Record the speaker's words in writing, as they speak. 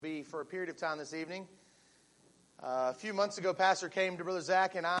Be for a period of time this evening. A few months ago, Pastor came to Brother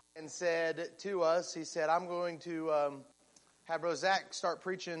Zach and I and said to us, he said, I'm going to have Brother Zach start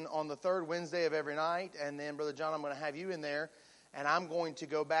preaching on the third Wednesday of every night, and then Brother John, I'm going to have you in there, and I'm going to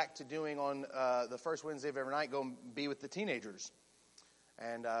go back to doing on the first Wednesday of every night, go and be with the teenagers.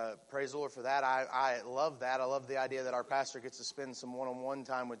 And praise the Lord for that. I love that. I love the idea that our pastor gets to spend some one-on-one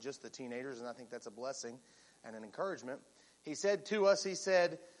time with just the teenagers, and I think that's a blessing and an encouragement. He said to us, he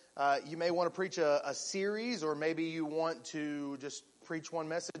said, you may want to preach a series, or maybe you want to just preach one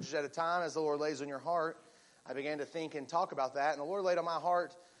message at a time as the Lord lays on your heart. I began to think and talk about that, and the Lord laid on my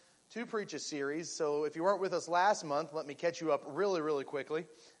heart to preach a series. So if you weren't with us last month, let me catch you up really, really quickly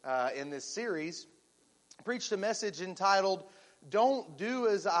in this series. I preached a message entitled, Don't Do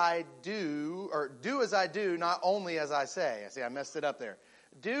As I Do, or Do As I Do, Not Only As I Say. I see I messed it up there.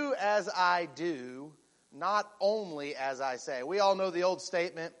 Do as I do, not only as I say. We all know the old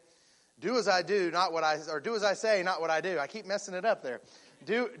statement, do as I do, not what I, or do as I say, not what I do. I keep messing it up there.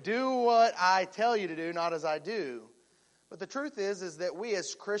 Do what I tell you to do, not as I do. But the truth is that we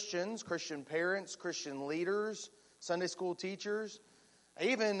as Christians, Christian parents, Christian leaders, Sunday school teachers,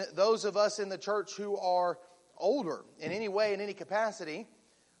 even those of us in the church who are older in any way, in any capacity,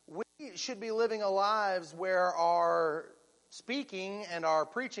 we should be living lives where our speaking and our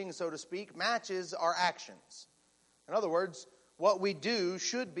preaching, so to speak, matches our actions. In other words, what we do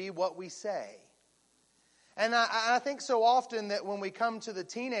should be what we say. And I think so often that when we come to the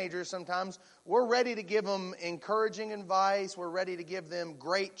teenagers sometimes, we're ready to give them encouraging advice, we're ready to give them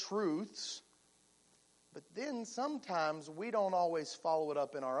great truths, but then sometimes we don't always follow it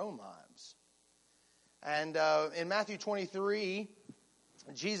up in our own lives. And in Matthew 23,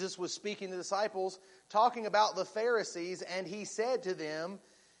 Jesus was speaking to the disciples, talking about the Pharisees, and he said to them,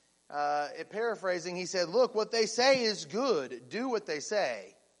 paraphrasing, he said, look, what they say is good. Do what they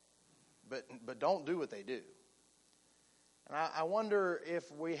say, but don't do what they do. And I wonder if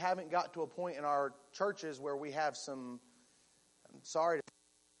we haven't got to a point in our churches where we have some, I'm sorry,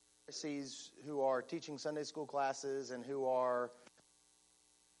 Pharisees who are teaching Sunday school classes and who are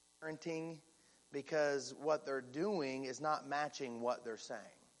parenting, because what they're doing is not matching what they're saying.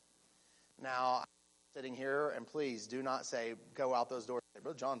 Now, I'm sitting here, and please do not say, go out those doors.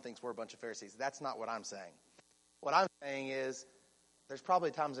 Brother John thinks we're a bunch of Pharisees. That's not what I'm saying. What I'm saying is there's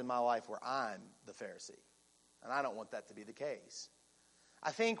probably times in my life where I'm the Pharisee, and I don't want that to be the case.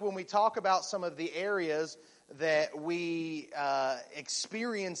 I think when we talk about some of the areas that we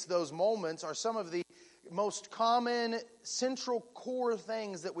experience those moments are some of the most common central core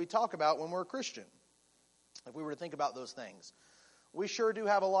things that we talk about when we're a Christian. If we were to think about those things, we sure do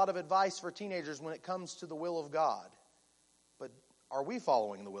have a lot of advice for teenagers when it comes to the will of God. But are we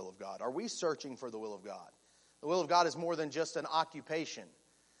following the will of God? Are we searching for the will of God? The will of God is more than just an occupation.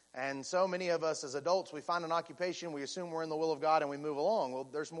 And so many of us as adults, we find an occupation, we assume we're in the will of God, and we move along. Well,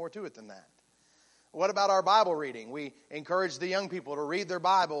 there's more to it than that. What about our Bible reading? We encourage the young people to read their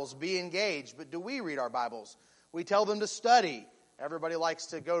Bibles, be engaged. But do we read our Bibles? We tell them to study. Everybody likes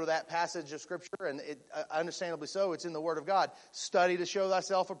to go to that passage of Scripture, and understandably so, it's in the Word of God. Study to show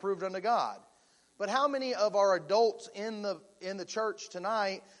thyself approved unto God. But how many of our adults in the church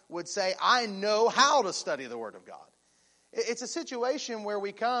tonight would say, I know how to study the Word of God? It's a situation where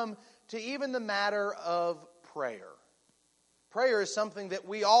we come to even the matter of prayer. Prayer is something that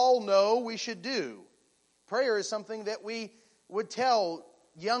we all know we should do. Prayer is something that we would tell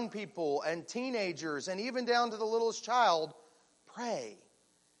young people and teenagers and even down to the littlest child, pray.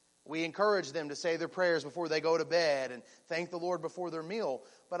 We encourage them to say their prayers before they go to bed and thank the Lord before their meal.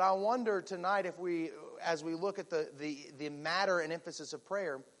 But I wonder tonight if we, as we look at the matter and emphasis of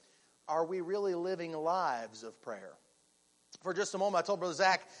prayer, are we really living lives of prayer? For just a moment, I told Brother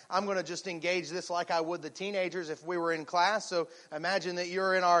Zach, I'm going to just engage this like I would the teenagers if we were in class. So imagine that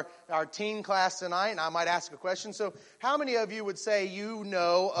you're in our teen class tonight, and I might ask a question. So how many of you would say you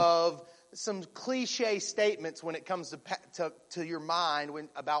know of some cliche statements when it comes to your mind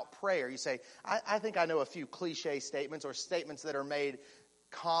about prayer? You say, I think I know a few cliche statements or statements that are made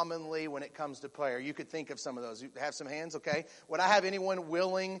commonly when it comes to prayer. You could think of some of those. You have some hands, okay? Would I have anyone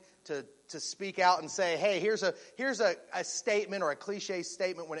willing to speak out and say, hey, here's a statement or a cliche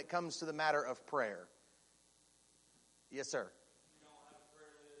statement when it comes to the matter of prayer? Yes, sir. You don't have a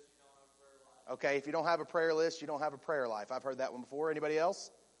prayer list, you don't have a prayer life. Okay, if you don't have a prayer list, you don't have a prayer life. I've heard that one before. Anybody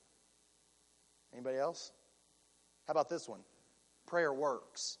else? Anybody else? How about this one? Prayer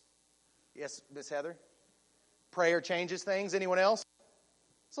works. Yes, Miss Heather? Prayer changes things. Anyone else?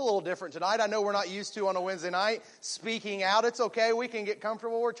 It's a little different tonight. I know we're not used to on a Wednesday night speaking out. It's okay. We can get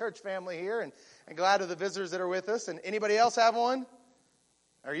comfortable. We're a church family here, and glad of the visitors that are with us. And anybody else have one?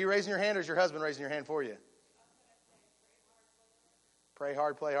 Are you raising your hand, or is your husband raising your hand for you? Pray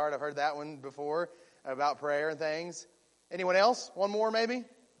hard, play hard. I've heard that one before about prayer and things. Anyone else? One more maybe?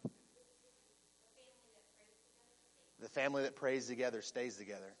 The family that prays together stays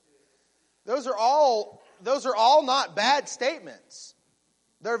together. Those are all not bad statements.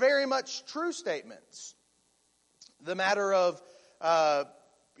 They're very much true statements. The matter of,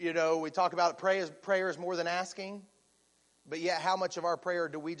 we talk about prayer is more than asking. But yet, how much of our prayer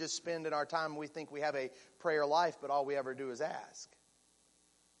do we just spend in our time? We think we have a prayer life, but all we ever do is ask.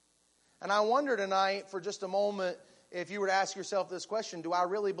 And I wonder tonight, for just a moment, if you were to ask yourself this question, do I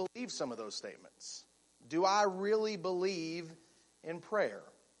really believe some of those statements? Do I really believe in prayer?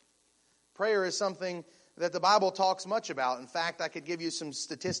 Prayer is something that the Bible talks much about. In fact, I could give you some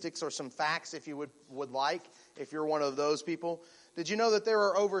statistics or some facts if you would like, if you're one of those people. Did you know that there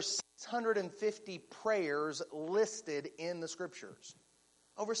are over 650 prayers listed in the Scriptures?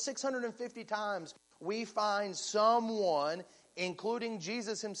 Over 650 times we find someone, including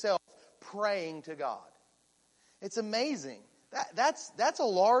Jesus himself, praying to God. It's amazing. That's a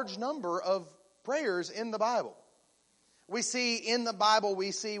large number of prayers in the Bible. We see in the Bible,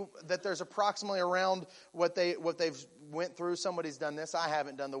 that there's approximately around what they've went through. Somebody's done this. I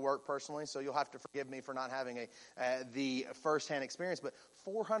haven't done the work personally, so you'll have to forgive me for not having the firsthand experience. But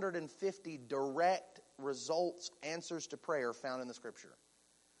 450 direct results, answers to prayer found in the Scripture.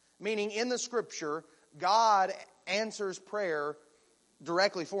 Meaning in the Scripture, God answers prayer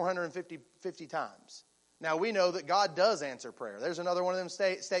directly 450 times. Now, we know that God does answer prayer. There's another one of them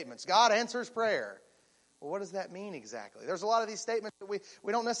statements. God answers prayer. Well, what does that mean exactly? There's a lot of these statements that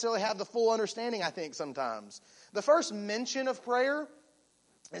we don't necessarily have the full understanding, I think, sometimes. The first mention of prayer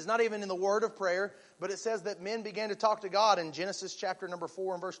is not even in the word of prayer, but it says that men began to talk to God in Genesis chapter number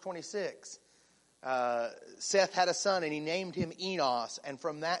 4 and verse 26. Seth had a son, and he named him Enos. And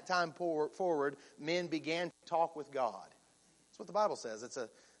from that time forward, men began to talk with God. That's what the Bible says. It's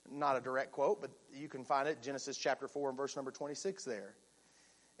not a direct quote, but you can find it, Genesis chapter 4 and verse number 26 there.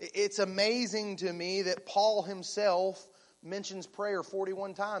 It's amazing to me that Paul himself mentions prayer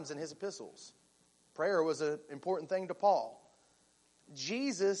 41 times in his epistles. Prayer was an important thing to Paul.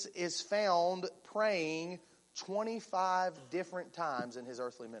 Jesus is found praying 25 different times in his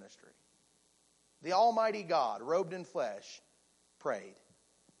earthly ministry. The Almighty God, robed in flesh, prayed.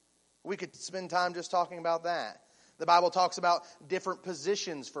 We could spend time just talking about that. The Bible talks about different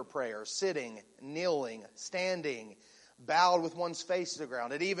positions for prayer: sitting, kneeling, standing, bowed with one's face to the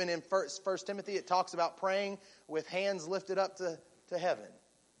ground. And even in 1 Timothy, it talks about praying with hands lifted up to heaven.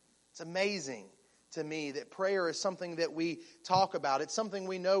 It's amazing to me that prayer is something that we talk about. It's something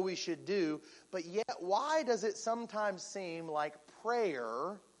we know we should do. But yet, why does it sometimes seem like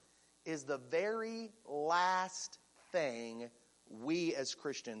prayer is the very last thing we as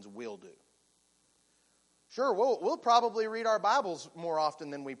Christians will do? Sure, we'll probably read our Bibles more often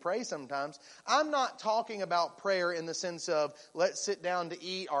than we pray sometimes. I'm not talking about prayer in the sense of let's sit down to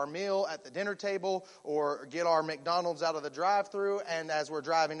eat our meal at the dinner table or get our McDonald's out of the drive-thru and as we're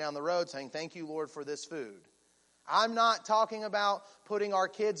driving down the road saying, thank you, Lord, for this food. I'm not talking about putting our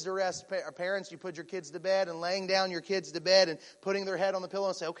kids to rest. Parents, you put your kids to bed and laying down your kids to bed and putting their head on the pillow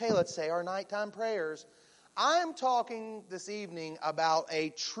and say, okay, let's say our nighttime prayers. I'm talking this evening about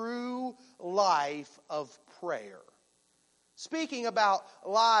a true life of prayer. Speaking about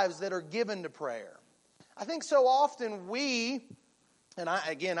lives that are given to prayer. I think so often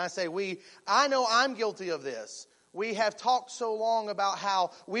I know I'm guilty of this. We have talked so long about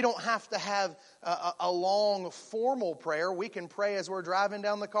how we don't have to have a long formal prayer. We can pray as we're driving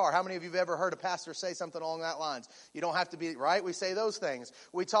down the car. How many of you have ever heard a pastor say something along that lines? You don't have to be, right? We say those things.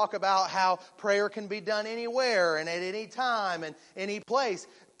 We talk about how prayer can be done anywhere and at any time and any place.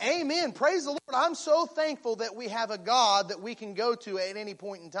 Amen. Praise the Lord. I'm so thankful that we have a God that we can go to at any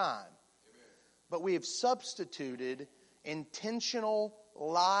point in time. Amen. But we have substituted intentional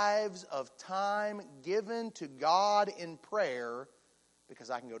lives of time given to God in prayer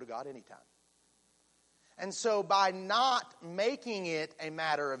because I can go to God anytime. And so by not making it a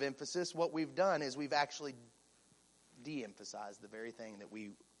matter of emphasis, what we've done is we've actually de-emphasized the very thing that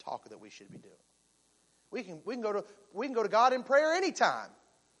we talk that we should be doing. We can go to God in prayer anytime,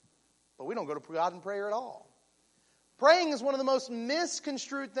 but we don't go to God in prayer at all. Praying is one of the most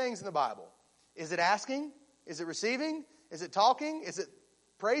misconstrued things in the Bible. Is it asking? Is it receiving? Is it talking? Is it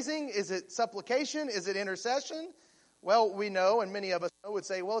praising? Is it supplication? Is it intercession? Well, we know, and many of us would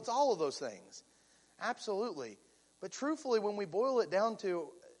say, well, it's all of those things. Absolutely. But truthfully, when we boil it down to,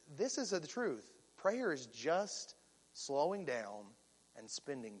 this is the truth. Prayer is just slowing down and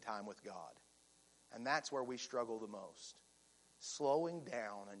spending time with God. And that's where we struggle the most. slowing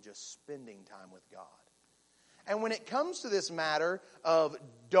down and just spending time with God. And when it comes to this matter of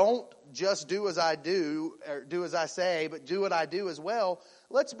don't just do as I do, or do as I say, but do what I do as well,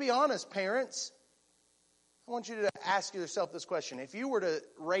 let's be honest, parents. I want you to ask yourself this question. If you were to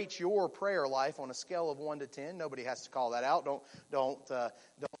rate your prayer life on a scale of 1 to 10, nobody has to call that out. Don't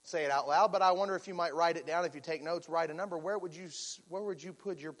say it out loud. But I wonder if you might write it down. If you take notes, write a number. Where would you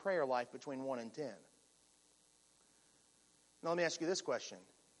put your prayer life between 1 and 10? Now let me ask you this question.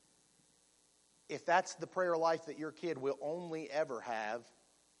 If that's the prayer life that your kid will only ever have,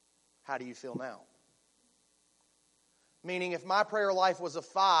 how do you feel now? Meaning, if my prayer life was a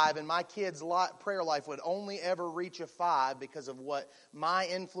 5 and my kid's prayer life would only ever reach a 5 because of what my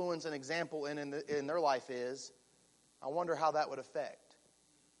influence and example in their life is, I wonder how that would affect.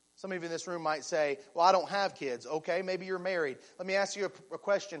 Some of you in this room might say, well, I don't have kids. Okay, maybe you're married. Let me ask you a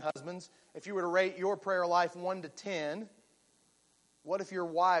question, husbands. If you were to rate your prayer life 1 to 10, what if your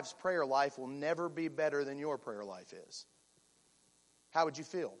wife's prayer life will never be better than your prayer life is? How would you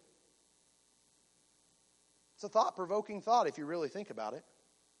feel? It's a thought-provoking thought if you really think about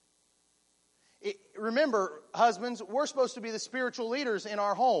it. Remember, husbands, we're supposed to be the spiritual leaders in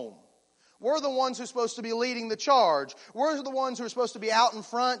our home. We're the ones who are supposed to be leading the charge. We're the ones who are supposed to be out in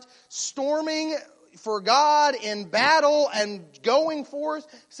front, storming for God in battle and going forth,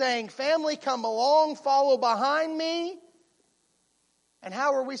 saying, family, come along, follow behind me. And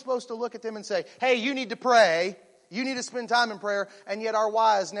how are we supposed to look at them and say, hey, you need to pray, you need to spend time in prayer, and yet our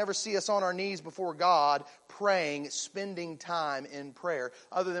wives never see us on our knees before God praying, spending time in prayer,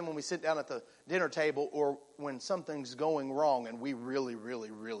 other than when we sit down at the dinner table or when something's going wrong and we really,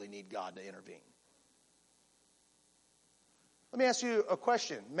 really, really need God to intervene. Let me ask you a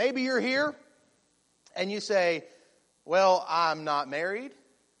question. Maybe you're here and you say, well, I'm not married.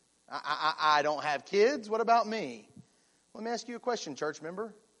 I don't have kids. What about me? Let me ask you a question, church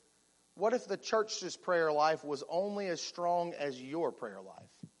member. What if the church's prayer life was only as strong as your prayer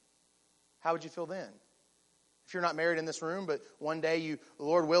life? How would you feel then? If you're not married in this room, but one day you,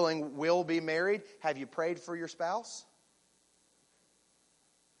 Lord willing, will be married, have you prayed for your spouse?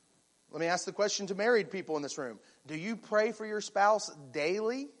 Let me ask the question to married people in this room. Do you pray for your spouse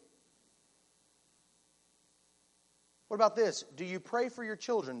daily? What about this? Do you pray for your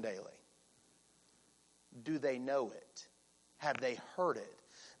children daily? Do they know it? Have they heard it?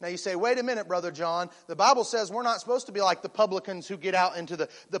 Now you say, wait a minute, Brother John. The Bible says we're not supposed to be like the publicans who get out into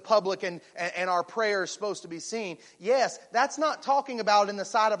the public and our prayer is supposed to be seen. Yes, that's not talking about in the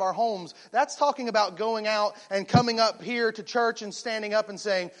side of our homes. That's talking about going out and coming up here to church and standing up and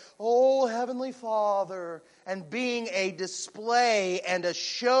saying, oh, Heavenly Father, and being a display and a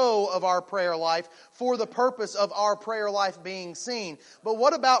show of our prayer life for the purpose of our prayer life being seen. But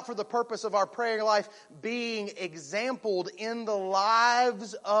what about for the purpose of our prayer life being exampled in the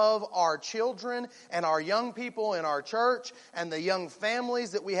lives of our children and our young people in our church and the young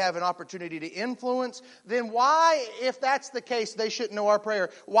families that we have an opportunity to influence? Then why, if that's the case, they shouldn't know our prayer?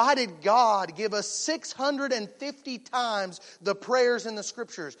 Why did God give us 650 times the prayers in the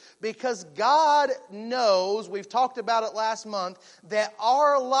Scriptures? Because God knows, we've talked about it last month, that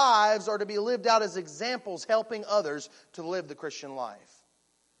our lives are to be lived out as examples helping others to live the Christian life.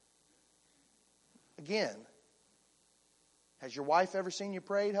 Again, has your wife ever seen you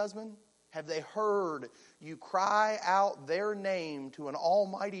prayed, husband? Have they heard you cry out their name to an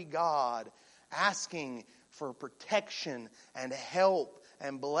almighty God, asking for protection and help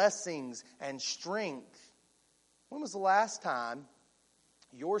and blessings and strength? When was the last time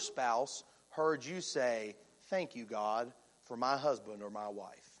your spouse heard you say, thank you, God, for my husband or my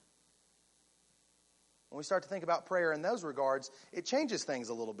wife? When we start to think about prayer in those regards, it changes things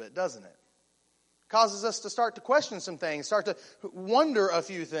a little bit, doesn't it? Causes us to start to question some things, start to wonder a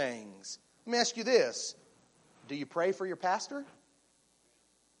few things. Let me ask you this. Do you pray for your pastor?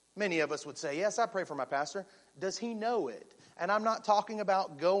 Many of us would say, yes, I pray for my pastor. Does he know it? And I'm not talking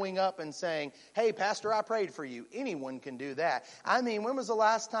about going up and saying, hey, pastor, I prayed for you. Anyone can do that. I mean, when was the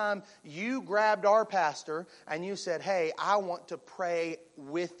last time you grabbed our pastor and you said, hey, I want to pray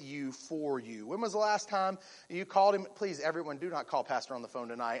with you for you? When was the last time you called him? Please, everyone, do not call pastor on the phone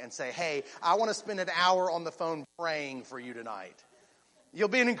tonight and say, hey, I want to spend an hour on the phone praying for you tonight. You'll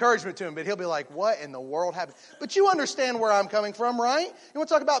be an encouragement to him, but he'll be like, what in the world happened? But you understand where I'm coming from, right? You want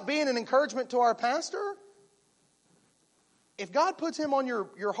to talk about being an encouragement to our pastor? If God puts him on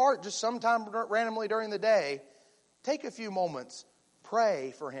your heart just sometime randomly during the day, take a few moments,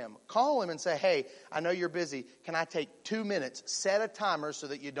 pray for him. Call him and say, hey, I know you're busy. Can I take 2 minutes? Set a timer so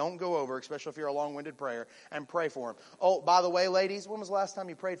that you don't go over, especially if you're a long-winded prayer, and pray for him. Oh, by the way, ladies, when was the last time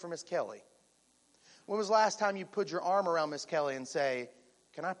you prayed for Miss Kelly? When was the last time you put your arm around Miss Kelly and say,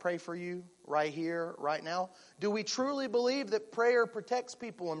 can I pray for you right here, right now? Do we truly believe that prayer protects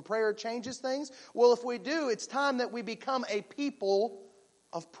people and prayer changes things? Well, if we do, it's time that we become a people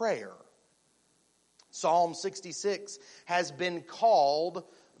of prayer. Psalm 66 has been called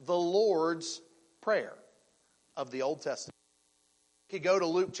the Lord's Prayer of the Old Testament. We could go to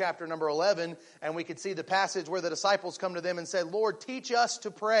Luke chapter number 11, and we could see the passage where the disciples come to them and say, Lord, teach us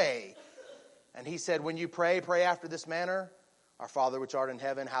to pray. And he said, when you pray, pray after this manner. Our Father which art in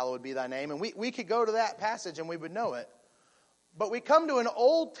heaven, hallowed be thy name. And we could go to that passage and we would know it. But we come to an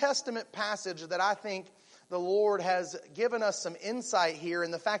Old Testament passage that I think the Lord has given us some insight here in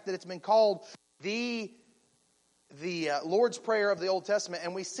the fact that it's been called the Lord's Prayer of the Old Testament.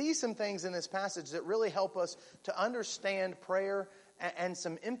 And we see some things in this passage that really help us to understand prayer and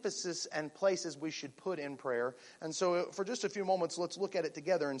some emphasis and places we should put in prayer. And so for just a few moments, let's look at it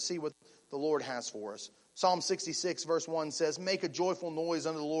together and see what the Lord has for us. Psalm 66 verse 1 says, make a joyful noise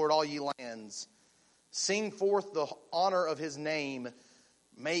unto the Lord, all ye lands. Sing forth the honor of his name.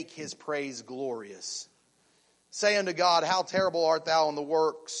 Make his praise glorious. Say unto God, how terrible art thou in the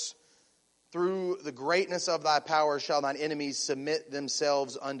works. Through the greatness of thy power shall thine enemies submit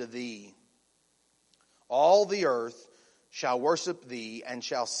themselves unto thee. All the earth shall worship thee and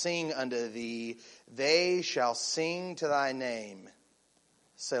shall sing unto thee. They shall sing to thy name.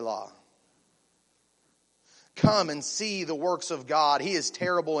 Selah. Come and see the works of God. He is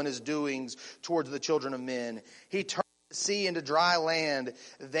terrible in his doings towards the children of men. He turned the sea into dry land.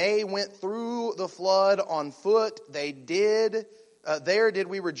 They went through the flood on foot. There did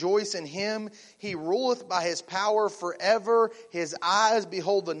we rejoice in him. He ruleth by his power forever. His eyes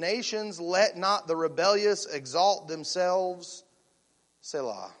behold the nations. Let not the rebellious exalt themselves.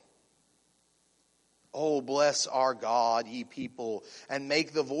 Selah. Oh, bless our God, ye people, and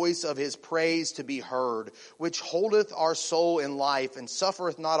make the voice of his praise to be heard, which holdeth our soul in life, and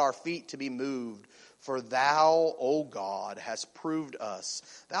suffereth not our feet to be moved. For thou, O God, hast proved us.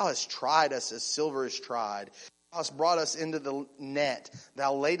 Thou hast tried us as silver is tried. Thou hast brought us into the net.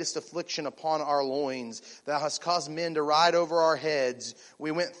 Thou laidest affliction upon our loins. Thou hast caused men to ride over our heads.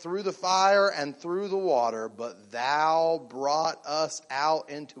 We went through the fire and through the water, but thou brought us out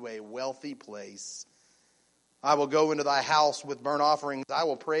into a wealthy place. I will go into thy house with burnt offerings. I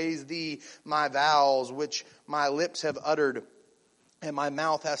will praise thee my vows, which my lips have uttered, and my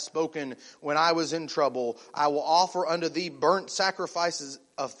mouth hath spoken when I was in trouble. I will offer unto thee burnt sacrifices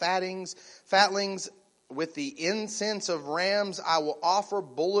of fatlings. With the incense of rams, I will offer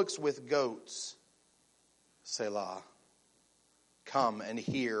bullocks with goats. Selah. Come and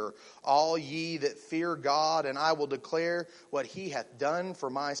hear, all ye that fear God, and I will declare what he hath done for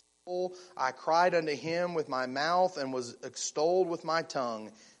my soul. I cried unto him with my mouth, and was extolled with my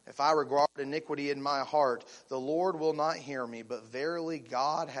tongue. If I regard iniquity in my heart, the Lord will not hear me, but verily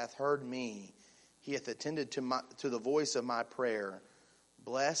God hath heard me. He hath attended to the voice of my prayer.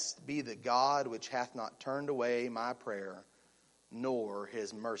 Blessed be the God which hath not turned away my prayer, nor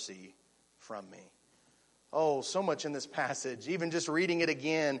his mercy from me. Oh, so much in this passage. Even just reading it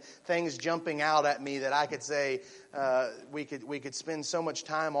again, things jumping out at me that I could say we could spend so much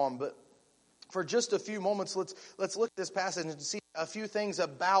time on. But for just a few moments, let's look at this passage and see a few things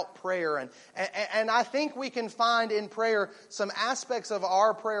about prayer. And I think we can find in prayer some aspects of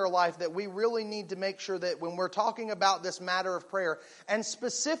our prayer life that we really need to make sure that when we're talking about this matter of prayer, and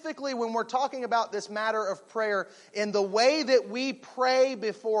specifically when we're talking about this matter of prayer, in the way that we pray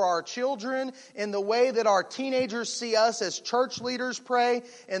before our children, in the way that our teenagers see us as church leaders pray,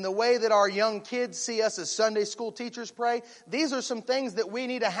 in the way that our young kids see us as Sunday school teachers pray, these are some things that we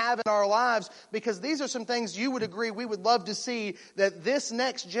need to have in our lives, because these are some things you would agree we would love to see that this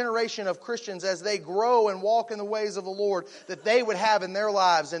next generation of Christians, as they grow and walk in the ways of the Lord, that they would have in their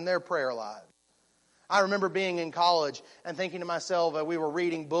lives, in their prayer lives. I remember being in college and thinking to myself, we were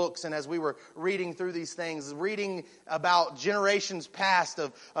reading books, and as we were reading through these things, reading about generations past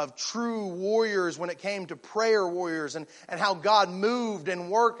of true warriors when it came to prayer warriors, and how God moved and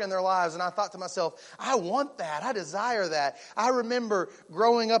worked in their lives. And I thought to myself, I want that. I desire that. I remember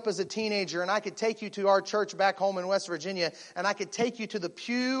growing up as a teenager, and I could take you to our church back home in West Virginia, and I could take you to the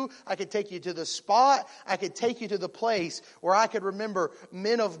pew, I could take you to the spot, I could take you to the place where I could remember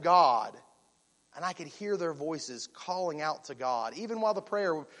men of God. And I could hear their voices calling out to God, even while the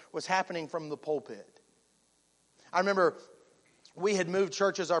prayer was happening from the pulpit. I remember we had moved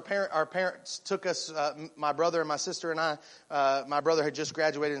churches. Our parents took us, my brother and my sister and I. My brother had just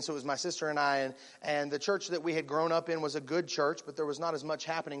graduated, and so it was my sister and I. And the church that we had grown up in was a good church, but there was not as much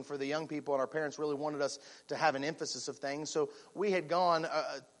happening for the young people, and our parents really wanted us to have an emphasis of things. So we had gone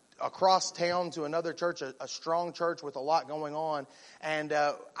across town to another church, a strong church with a lot going on. And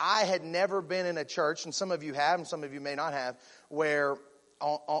I had never been in a church, and some of you have, and some of you may not have, where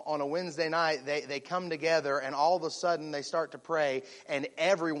on a Wednesday night they come together and all of a sudden they start to pray and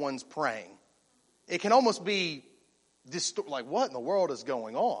everyone's praying. It can almost be like, what in the world is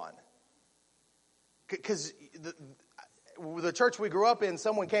going on? Because the church we grew up in,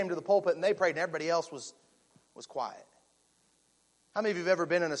 someone came to the pulpit and they prayed and everybody else was quiet. How many of you have ever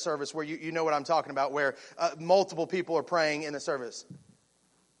been in a service where you know what I'm talking about, where multiple people are praying in the service?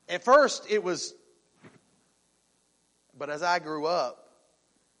 At first it was, but as I grew up,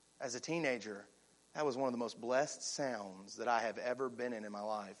 as a teenager, that was one of the most blessed sounds that I have ever been in my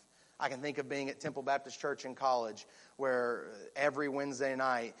life. I can think of being at Temple Baptist Church in college where every Wednesday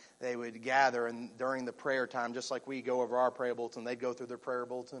night they would gather, and during the prayer time, just like we go over our prayer bulletin, they'd go through their prayer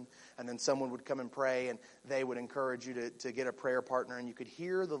bulletin, and then someone would come and pray, and they would encourage you to get a prayer partner, and you could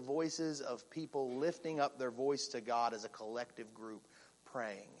hear the voices of people lifting up their voice to God as a collective group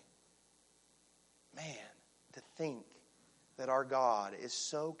praying. Man, to think that our God is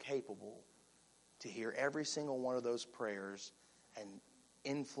so capable to hear every single one of those prayers and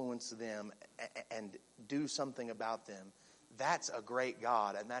influence them and do something about them. That's a great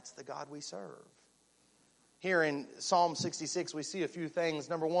God, and that's the God we serve. Here in Psalm 66, we see a few things.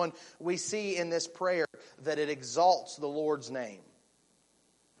 Number one, we see in this prayer that it exalts the Lord's name.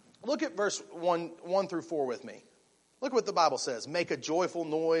 Look at verse 1 through 4 with me. Look what the Bible says. Make a joyful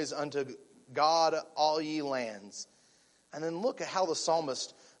noise unto God, all ye lands. And then look at how the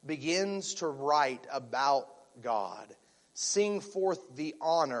psalmist begins to write about God. Sing forth the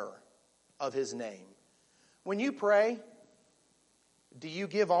honor of his name. When you pray, do you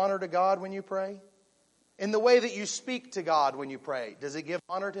give honor to God when you pray? In the way that you speak to God when you pray, does it give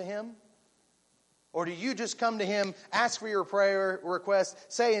honor to him? Or do you just come to him, ask for your prayer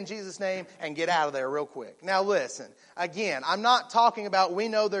request, say in Jesus' name, and get out of there real quick? Now listen, again, I'm not talking about, we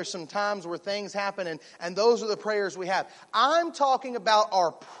know there's some times where things happen and those are the prayers we have. I'm talking about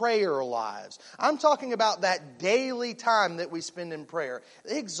our prayer lives. I'm talking about that daily time that we spend in prayer.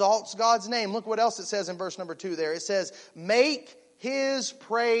 It exalts God's name. Look what else it says in verse number 2 there. It says, make his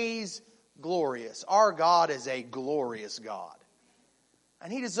praise glorious. Our God is a glorious God.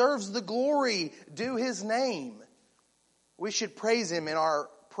 And he deserves the glory due his name. We should praise him in our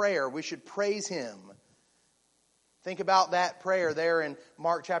prayer. We should praise him. Think about that prayer there in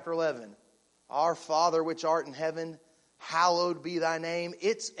Mark chapter 11. Our Father which art in heaven, hallowed be thy name.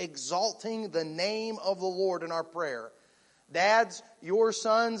 It's exalting the name of the Lord in our prayer. Dads, your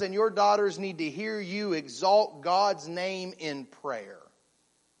sons and your daughters need to hear you exalt God's name in prayer.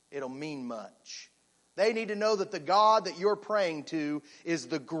 It'll mean much. They need to know that the God that you're praying to is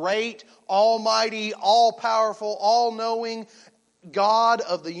the great, almighty, all-powerful, all-knowing God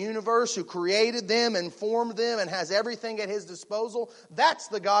of the universe who created them and formed them and has everything at his disposal. That's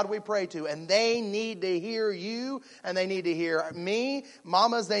the God we pray to. And they need to hear you and they need to hear me.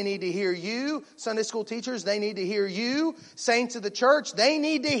 Mamas, they need to hear you. Sunday school teachers, they need to hear you. Saints of the church, they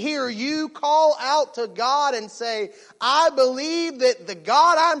need to hear you call out to God and say, I believe that the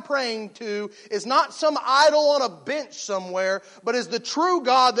God I'm praying to is not some idol on a bench somewhere, but is the true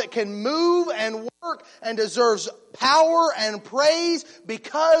God that can move and work and deserves power and praise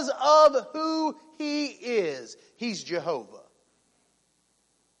because of who he is. He's Jehovah.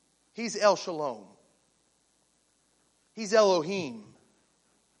 He's El Shalom. He's Elohim.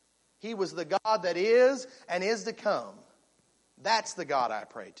 He was the God that is and is to come. That's the God I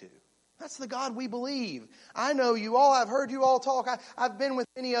pray to. That's the God we believe. I know you all. I've heard you all talk. I've been with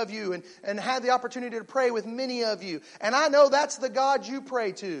many of you and had the opportunity to pray with many of you. And I know that's the God you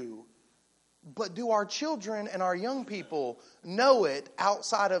pray to. But do our children and our young people know it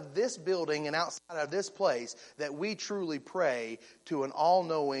outside of this building and outside of this place that we truly pray to an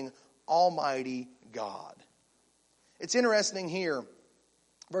all-knowing, almighty God? It's interesting here.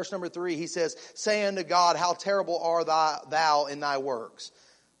 Verse number 3, he says, say unto God, how terrible art thou in thy works.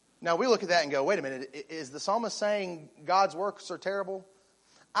 Now we look at that and go, wait a minute, is the psalmist saying God's works are terrible?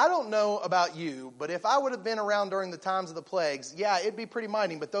 I don't know about you, but if I would have been around during the times of the plagues, yeah, it'd be pretty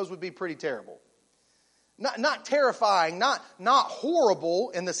mighty, but those would be pretty terrible. Not terrifying, not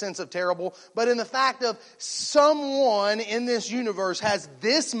horrible in the sense of terrible, but in the fact of someone in this universe has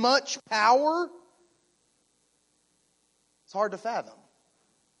this much power. It's hard to fathom.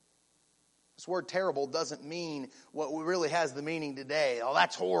 This word terrible doesn't mean what really has the meaning today. Oh,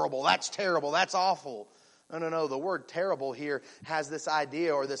 that's horrible, that's terrible, that's awful. No. The word terrible here has this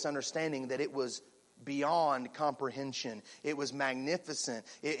idea or this understanding that it was beyond comprehension. It was magnificent.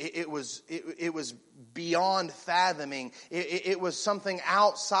 It was beyond fathoming. It was something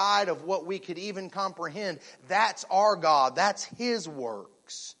outside of what we could even comprehend. That's our God. That's His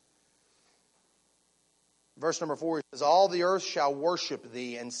works. Verse number 4 it says, all the earth shall worship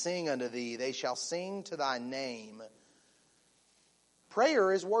Thee and sing unto Thee. They shall sing to Thy name.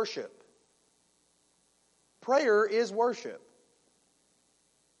 Prayer is worship. Prayer is worship.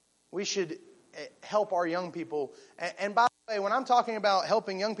 We should help our young people. And by the way, when I'm talking about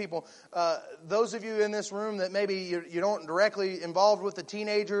helping young people, those of you in this room that maybe you don't directly involved with the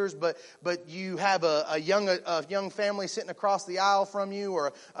teenagers, but you have a young family sitting across the aisle from you,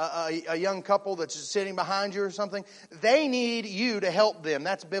 or a young couple that's just sitting behind you or something, they need you to help them.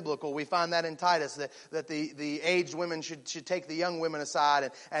 That's biblical. We find that in Titus, that the aged women should take the young women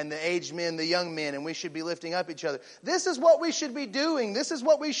aside, and the aged men the young men, and we should be lifting up each other. This is what we should be doing. This is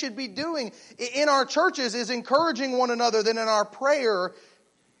what we should be doing in our churches, is encouraging one another. Then in our prayer,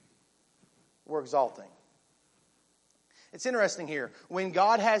 we're exalting. It's interesting here. When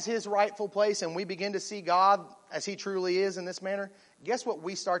God has His rightful place and we begin to see God as He truly is in this manner, guess what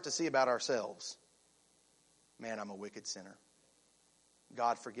we start to see about ourselves? Man, I'm a wicked sinner.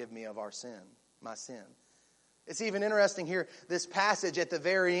 God, forgive me of my sin. It's even interesting here, this passage at the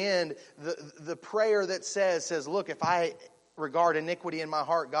very end, the prayer that says, look, if I regard iniquity in my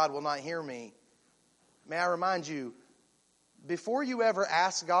heart, God will not hear me. May I remind you, before you ever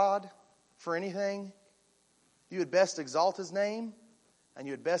ask God for anything, you had best exalt His name, and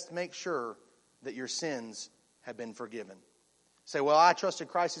you had best make sure that your sins have been forgiven. Say, well, I trusted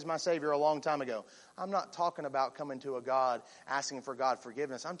Christ as my Savior a long time ago. I'm not talking about coming to a God, asking for God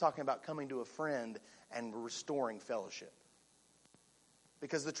forgiveness. I'm talking about coming to a friend and restoring fellowship.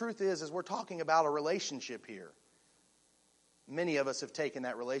 Because the truth is we're talking about a relationship here. Many of us have taken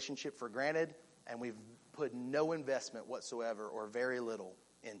that relationship for granted, and we've put no investment whatsoever or very little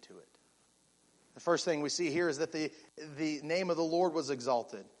into it. The first thing we see here is that the name of the Lord was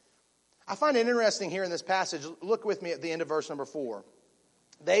exalted. I find it interesting here in this passage. Look with me at the end of verse number 4.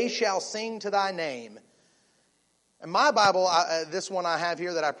 They shall sing to Thy name. In my Bible, this one I have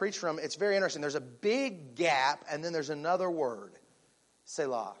here that I preach from, it's very interesting. There's a big gap, and then there's another word,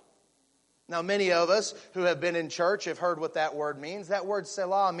 Selah. Now, many of us who have been in church have heard what that word means. That word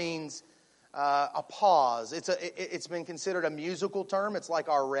Selah means a pause. It's been considered a musical term. It's like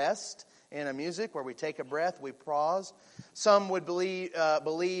our rest in a music where we take a breath, we pause. Some would believe,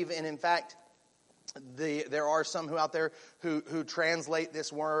 and in fact, there are some who out there who translate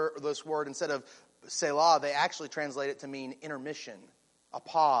this word instead of Selah, they actually translate it to mean intermission, a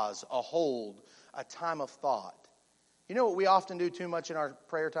pause, a hold, a time of thought. You know what we often do too much in our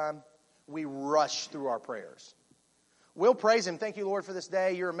prayer time? We rush through our prayers. We'll praise Him. Thank you, Lord, for this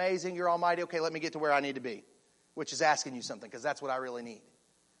day. You're amazing. You're almighty. Okay, let me get to where I need to be, which is asking you something, because that's what I really need.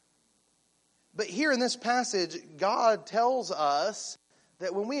 But here in this passage, God tells us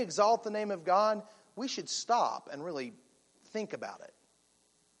that when we exalt the name of God, we should stop and really think about it.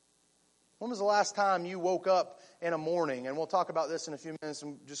 When was the last time you woke up in a morning? And we'll talk about this in a few minutes.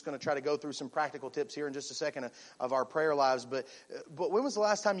 I'm just going to try to go through some practical tips here in just a second of our prayer lives. But when was the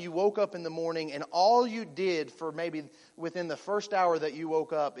last time you woke up in the morning and all you did for maybe within the first hour that you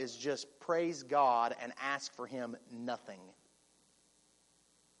woke up is just praise God and ask for Him nothing?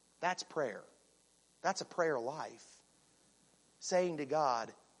 That's prayer. That's a prayer life. Saying to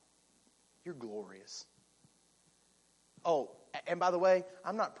God, You're glorious. Oh, and by the way,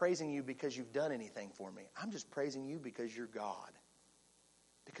 I'm not praising You because you've done anything for me. I'm just praising You because You're God.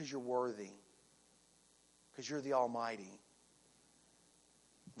 Because You're worthy. Because You're the Almighty.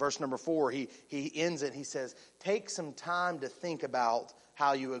 Verse number 4, he ends it. He says, take some time to think about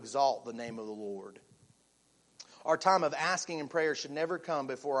how you exalt the name of the Lord. Our time of asking and prayer should never come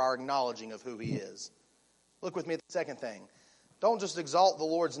before our acknowledging of who He is. Look with me at the second thing. Don't just exalt the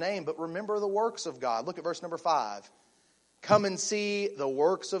Lord's name, but remember the works of God. Look at verse number 5. Come and see the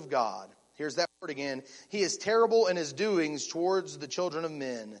works of God. Here's that word again. He is terrible in His doings towards the children of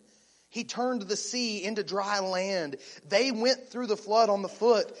men. He turned the sea into dry land. They went through the flood on the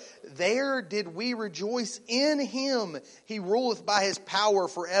foot. There did we rejoice in Him. He ruleth by His power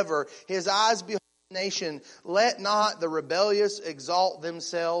forever. His eyes behold the nation. Let not the rebellious exalt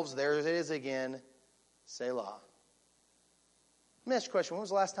themselves. There it is again. Selah. Let me ask you a question. When was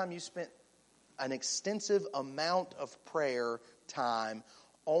the last time you spent an extensive amount of prayer time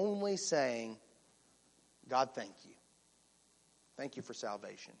only saying, God, thank You. Thank You for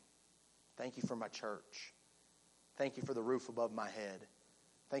salvation. Thank You for my church. Thank You for the roof above my head.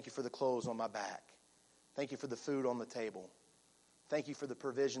 Thank You for the clothes on my back. Thank You for the food on the table. Thank You for the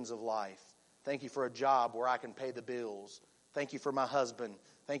provisions of life. Thank you for a job where I can pay the bills. Thank you for my husband.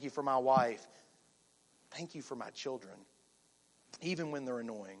 Thank you for my wife. Thank you for my children. Even when they're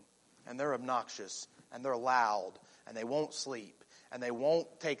annoying and they're obnoxious and they're loud and they won't sleep and they won't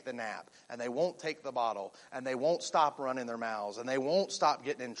take the nap and they won't take the bottle and they won't stop running their mouths and they won't stop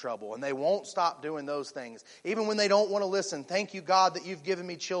getting in trouble and they won't stop doing those things. Even when they don't want to listen, thank you, God, that you've given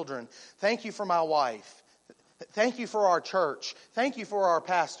me children. Thank you for my wife. Thank you for our church. Thank you for our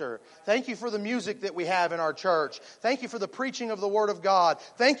pastor. Thank you for the music that we have in our church. Thank you for the preaching of the Word of God.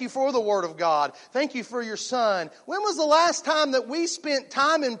 Thank you for the Word of God. Thank you for your Son. When was the last time that we spent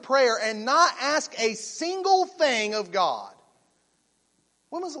time in prayer and not ask a single thing of God?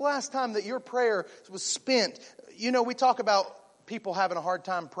 When was the last time that your prayer was spent? You know, we talk about people having a hard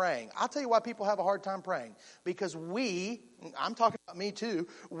time praying. I'll tell you why people have a hard time praying. Because I'm talking about me too,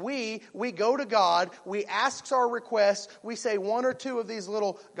 we go to God, we ask our requests, we say one or two of these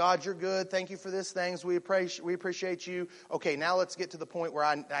little, God, you're good, thank you for this things, we appreciate you. Okay, now let's get to the point where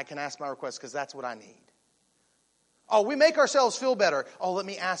I can ask my request because that's what I need. Oh, we make ourselves feel better. Oh, let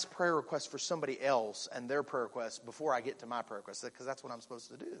me ask prayer requests for somebody else and their prayer requests before I get to my prayer requests because that's what I'm supposed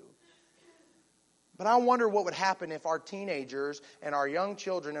to do. But I wonder what would happen if our teenagers and our young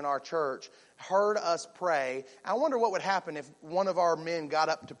children in our church heard us pray. I wonder what would happen if one of our men got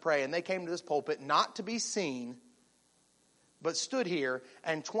up to pray and they came to this pulpit not to be seen, but stood here,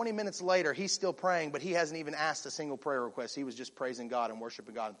 and 20 minutes later he's still praying, but he hasn't even asked a single prayer request. He was just praising God and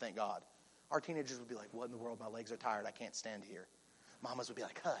worshiping God and thank God. Our teenagers would be like, what in the world? My legs are tired. I can't stand here. Mamas would be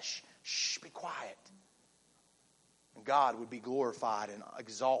like, hush, shh, be quiet. And God would be glorified and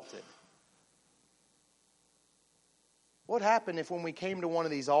exalted. What happened if when we came to one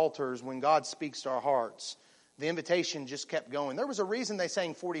of these altars, when God speaks to our hearts, the invitation just kept going? There was a reason they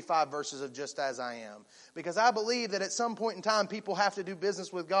sang 45 verses of Just As I Am. Because I believe that at some point in time, people have to do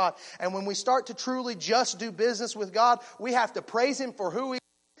business with God. And when we start to truly just do business with God, we have to praise Him for who He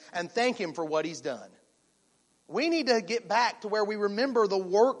is and thank Him for what He's done. We need to get back to where we remember the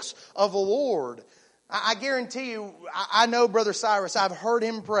works of the Lord. I guarantee you, I know Brother Cyrus, I've heard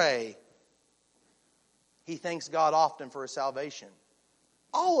him pray. He thanks God often for his salvation.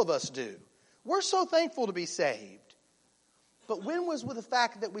 All of us do. We're so thankful to be saved. But when was with the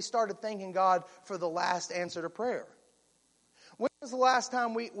fact that we started thanking God for the last answer to prayer? When was the last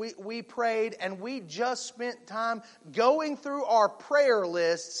time we prayed and we just spent time going through our prayer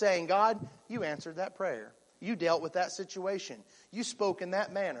list saying, God, you answered that prayer. You dealt with that situation. You spoke in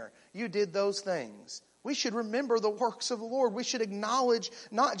that manner. You did those things. We should remember the works of the Lord. We should acknowledge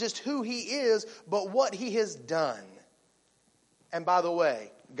not just who He is, but what He has done. And by the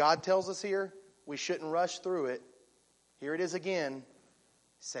way, God tells us here, we shouldn't rush through it. Here it is again,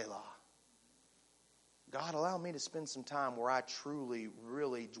 Selah. God, allow me to spend some time where I truly,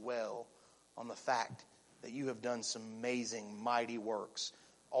 really dwell on the fact that you have done some amazing, mighty works.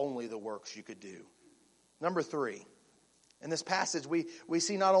 Only the works you could do. Number 3. In this passage, we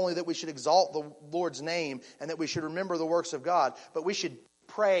see not only that we should exalt the Lord's name and that we should remember the works of God, but we should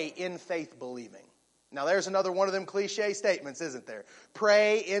pray in faith believing. Now, there's another one of them cliche statements, isn't there?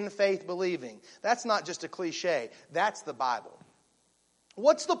 Pray in faith believing. That's not just a cliche. That's the Bible.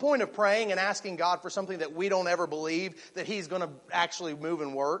 What's the point of praying and asking God for something that we don't ever believe that He's going to actually move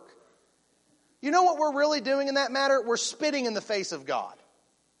and work? You know what we're really doing in that matter? We're spitting in the face of God.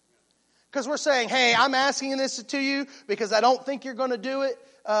 Because we're saying, hey, I'm asking this to you because I don't think you're going to do it,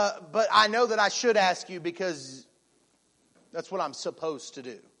 but I know that I should ask you because that's what I'm supposed to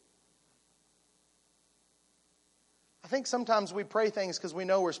do. I think sometimes we pray things because we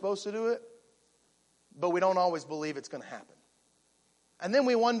know we're supposed to do it, but we don't always believe it's going to happen. And then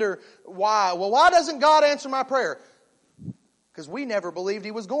we wonder why. Well, why doesn't God answer my prayer? Because we never believed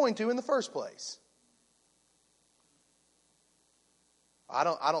He was going to in the first place. I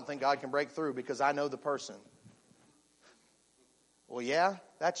don't think God can break through because I know the person. Well, yeah,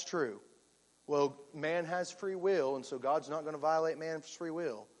 that's true. Well, man has free will, and so God's not going to violate man's free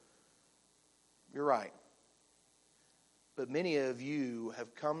will. You're right. But many of you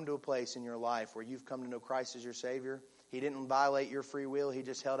have come to a place in your life where you've come to know Christ as your Savior. He didn't violate your free will. He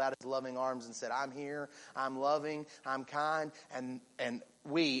just held out His loving arms and said, I'm here, I'm loving, I'm kind. And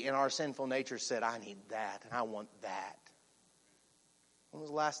we, in our sinful nature, said, I need that, and I want that. When was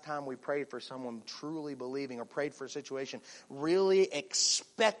the last time we prayed for someone truly believing or prayed for a situation, really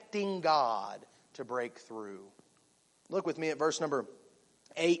expecting God to break through? Look with me at verse number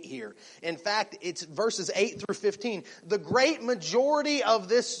 8 here. In fact, it's verses 8 through 15. The great majority of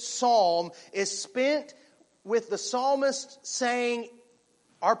this psalm is spent with the psalmist saying,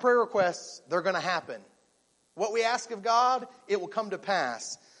 our prayer requests, they're going to happen. What we ask of God, it will come to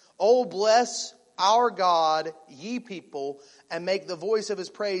pass. Oh, bless our God, ye people, and make the voice of his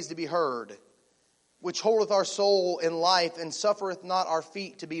praise to be heard, which holdeth our soul in life, and suffereth not our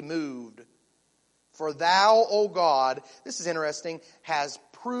feet to be moved. For thou, O God, this is interesting, has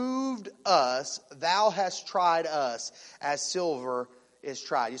proved us, thou hast tried us, as silver is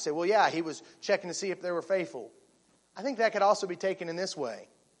tried. You say, well, yeah, he was checking to see if they were faithful. I think that could also be taken in this way.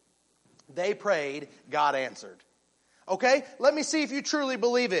 They prayed, God answered. Okay, let me see if you truly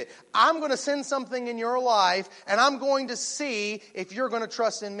believe it. I'm going to send something in your life, and I'm going to see if you're going to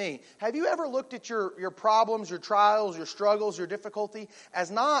trust in me. Have you ever looked at your problems, your trials, your struggles, your difficulty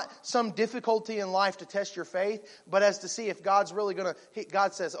as not some difficulty in life to test your faith, but as to see if God's really going to,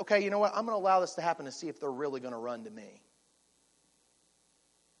 God says, okay, you know what, I'm going to allow this to happen to see if they're really going to run to me.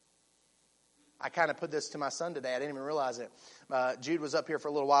 I kind of put this to my son today. I didn't even realize it. Jude was up here for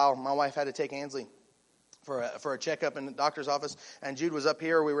a little while. My wife had to take Ansley for a checkup in the doctor's office, and Jude was up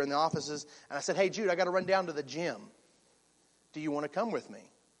here. We were in the offices, and I said, hey, Jude, I got to run down to the gym. Do you want to come with me?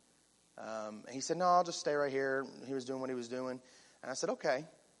 And he said, no, I'll just stay right here. He was doing what he was doing. And I said, okay.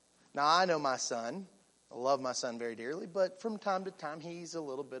 Now, I know my son. I love my son very dearly, but from time to time, he's a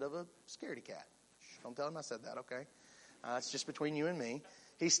little bit of a scaredy cat. Shh, don't tell him I said that, okay? It's just between you and me.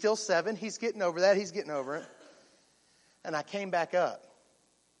 He's still 7. He's getting over that. He's getting over it. And I came back up.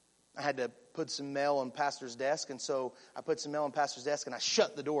 I had to put some mail on Pastor's desk, and so I put some mail on Pastor's desk, and I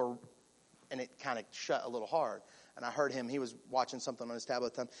shut the door, and it kind of shut a little hard. And I heard him. He was watching something on his tablet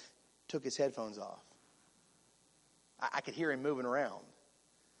at the time. Took his headphones off. I could hear him moving around.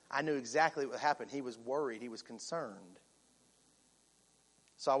 I knew exactly what happened. He was worried. He was concerned.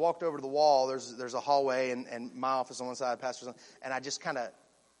 So I walked over to the wall. There's a hallway, and my office on one side, Pastor's on, and I just kind of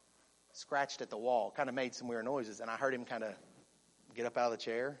scratched at the wall, kind of made some weird noises, and I heard him kind of get up out of the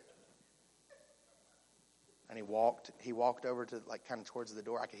chair. And he walked over to, like, kind of towards the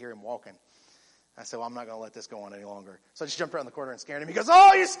door. I could hear him walking. I said, well, I'm not going to let this go on any longer. So I just jumped around the corner and scared him. He goes,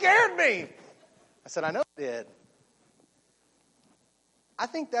 oh, you scared me. I said, I know I did. I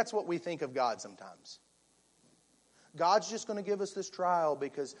think that's what we think of God sometimes. God's just going to give us this trial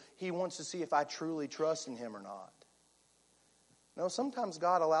because he wants to see if I truly trust in him or not. No, sometimes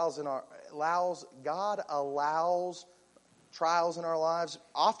God allows trials in our lives.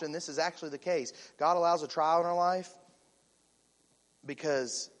 Often this is actually the case. God allows a trial in our life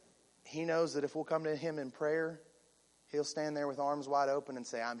because he knows that if we'll come to him in prayer, he'll stand there with arms wide open and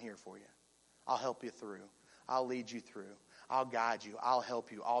say, I'm here for you. I'll help you through. I'll lead you through. I'll guide you. I'll help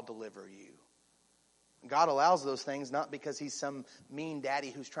you. I'll deliver you. God allows those things not because he's some mean daddy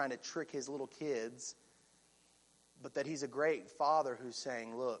who's trying to trick his little kids, but that he's a great father who's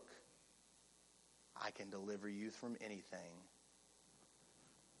saying, look, I can deliver you from anything.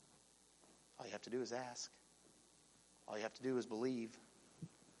 All you have to do is ask. All you have to do is believe.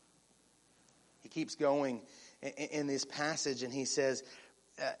 He keeps going in this passage, and he says,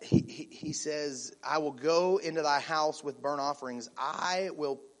 he says, I will go into thy house with burnt offerings. I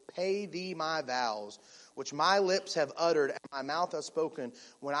will pay thee my vows, which my lips have uttered and my mouth has spoken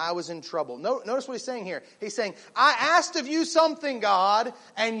when I was in trouble. Notice what he's saying here. He's saying, I asked of you something, God,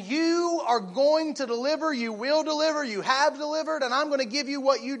 and you are going to deliver. You will deliver. You have delivered, and I'm going to give you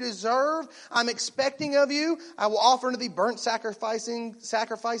what you deserve. I'm expecting of you. I will offer unto thee burnt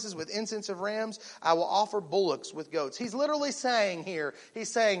sacrifices with incense of rams. I will offer bullocks with goats. He's literally saying here,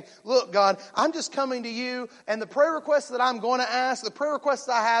 he's saying, look, God, I'm just coming to you, and the prayer requests that I'm going to ask, the prayer requests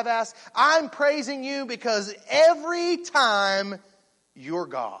I have asked, I'm praising you because every time you're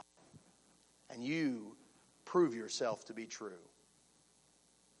God and you prove yourself to be true.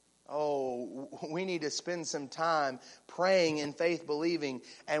 Oh, we need to spend some time praying in faith, believing.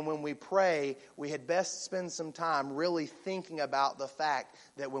 And when we pray, we had best spend some time really thinking about the fact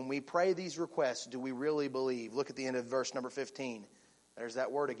that when we pray these requests, do we really believe? Look at the end of verse number 15. There's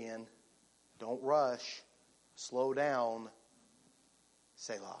that word again. Don't rush. Slow down.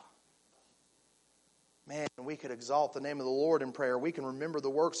 Selah. Man, we could exalt the name of the Lord in prayer. We can remember the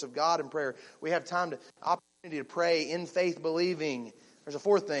works of God in prayer. We have opportunity to pray in faith, believing. There's a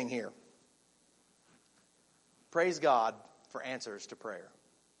fourth thing here. Praise God for answers to prayer.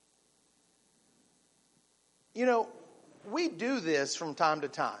 You know, we do this from time to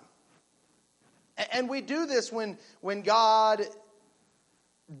time. And we do this when God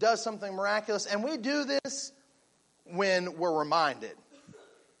does something miraculous. And we do this when we're reminded.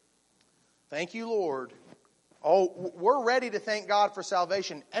 Thank you, Lord. Oh, we're ready to thank God for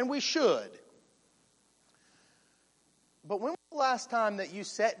salvation, and we should. But when was the last time that you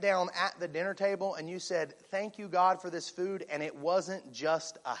sat down at the dinner table and you said, thank you, God, for this food, and it wasn't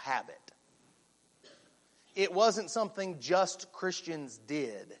just a habit? It wasn't something just Christians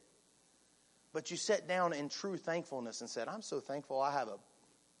did. But you sat down in true thankfulness and said, I'm so thankful I have a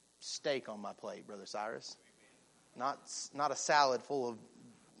steak on my plate, Brother Cyrus. Not a salad full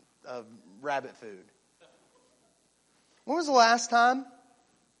of rabbit food. When was the last time?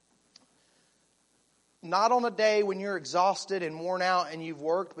 Not on a day when you're exhausted and worn out and you've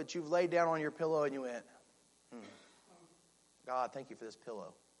worked, but you've laid down on your pillow and you went, God, thank you for this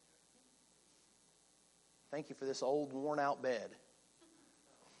pillow. Thank you for this old, worn out bed.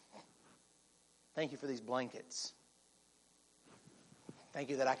 Thank you for these blankets. Thank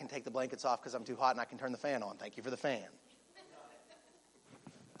you that I can take the blankets off because I'm too hot and I can turn the fan on. Thank you for the fan.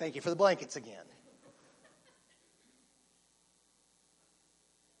 Thank you for the blankets again.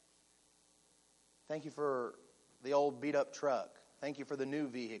 Thank you for the old beat-up truck. Thank you for the new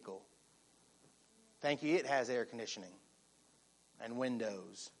vehicle. Thank you, it has air conditioning and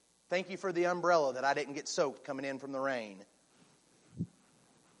windows. Thank you for the umbrella that I didn't get soaked coming in from the rain.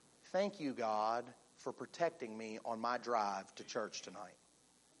 Thank you, God, for protecting me on my drive to church tonight.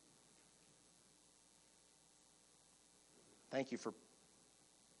 Thank you for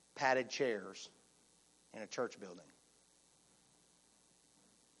padded chairs in a church building.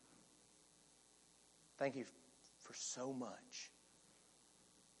 Thank you for so much.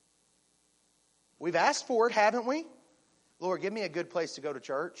 We've asked for it, haven't we? Lord, give me a good place to go to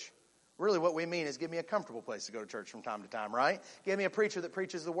church. Really what we mean is give me a comfortable place to go to church from time to time, right? Give me a preacher that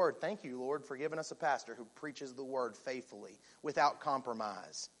preaches the word. Thank you, Lord, for giving us a pastor who preaches the word faithfully, without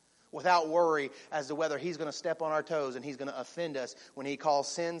compromise, without worry as to whether he's going to step on our toes and he's going to offend us when he calls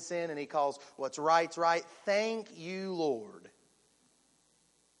sin, sin, and he calls what's right's right. Thank you, Lord.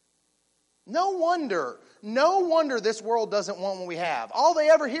 No wonder this world doesn't want what we have. All they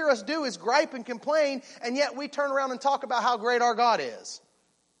ever hear us do is gripe and complain, and yet we turn around and talk about how great our God is.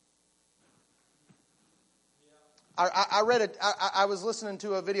 I read it. I was listening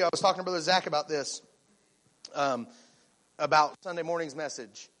to a video. I was talking to Brother Zach about this, about Sunday morning's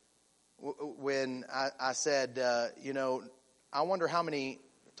message. When I said, I wonder how many,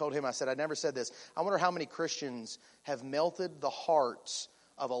 told him, I said, I never said this. I wonder how many Christians have melted the hearts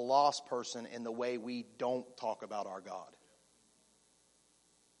of a lost person in the way we don't talk about our God.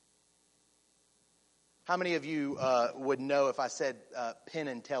 How many of you would know if I said Penn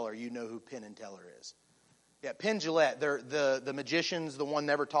and Teller, you know who Penn and Teller is? Yeah, Penn Jillette, they're the magicians, the one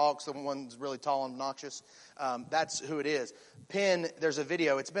never talks, the one's really tall and obnoxious. That's who it is. Penn, there's a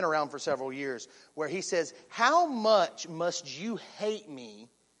video, it's been around for several years, where he says, how much must you hate me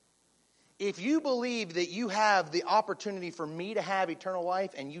if you believe that you have the opportunity for me to have eternal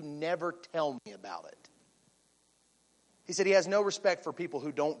life and you never tell me about it? He said he has no respect for people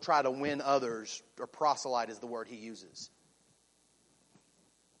who don't try to win others, or proselyte is the word he uses.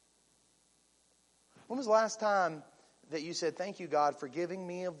 When was the last time that you said, thank you, God, for giving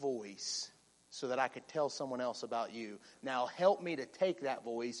me a voice so that I could tell someone else about you? Now help me to take that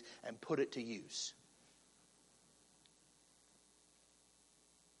voice and put it to use.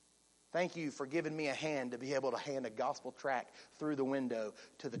 Thank you for giving me a hand to be able to hand a gospel tract through the window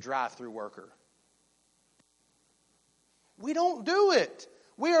to the drive-through worker. We don't do it.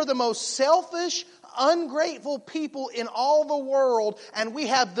 We are the most selfish, ungrateful people in all the world, and we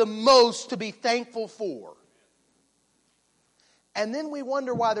have the most to be thankful for. And then we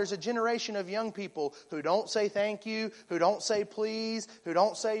wonder why there's a generation of young people who don't say thank you, who don't say please, who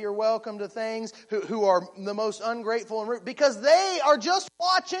don't say you're welcome to things, who are the most ungrateful and rude, because they are just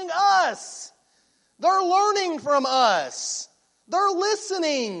watching us. They're learning from us. They're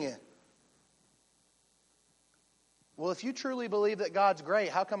listening. Well, if you truly believe that God's great,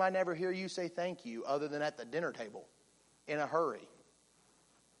 how come I never hear you say thank you other than at the dinner table in a hurry?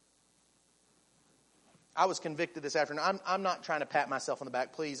 I was convicted this afternoon. I'm not trying to pat myself on the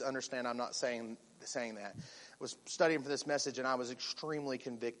back. Please understand I'm not saying that. I was studying for this message and I was extremely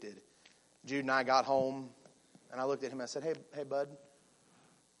convicted. Jude and I got home and I looked at him and I said, hey, bud,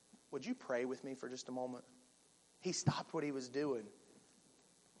 would you pray with me for just a moment? He stopped what he was doing.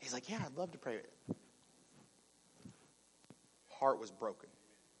 He's like, yeah, I'd love to pray. Heart was broken.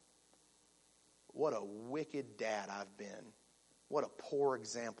 What a wicked dad I've been. What a poor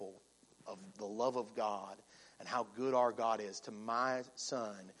example of the love of God and how good our God is to my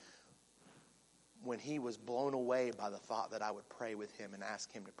son when he was blown away by the thought that I would pray with him and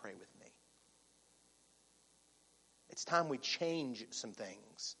ask him to pray with me. It's time we change some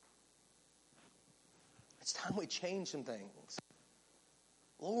things. It's time we change some things.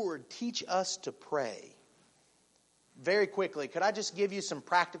 Lord, teach us to pray. Very quickly, could I just give you some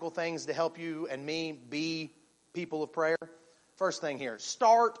practical things to help you and me be people of prayer? First thing here,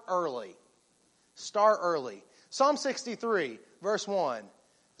 start early. Start early. Psalm 63, verse 1.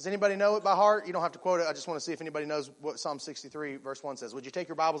 Does anybody know it by heart? You don't have to quote it. I just want to see if anybody knows what Psalm 63 verse 1 says. Would you take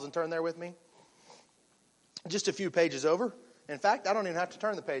your Bibles and turn there with me? Just a few pages over. In fact, I don't even have to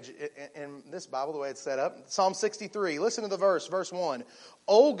turn the page in this Bible the way it's set up. Psalm 63. Listen to the verse 1.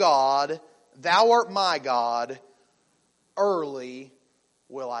 O God, thou art my God, early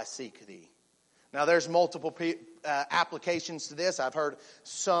will I seek thee. Now there's multiple applications to this. I've heard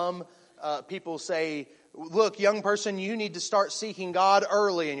some people say, look, young person, you need to start seeking God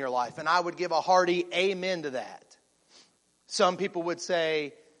early in your life. And I would give a hearty amen to that. Some people would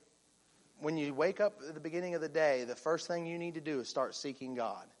say, when you wake up at the beginning of the day, the first thing you need to do is start seeking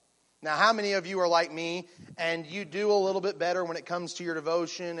God. Now, how many of you are like me and you do a little bit better when it comes to your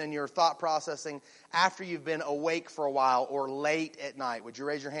devotion and your thought processing after you've been awake for a while or late at night? Would you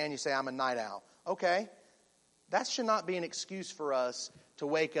raise your hand? You say, I'm a night owl. Okay. That should not be an excuse for us to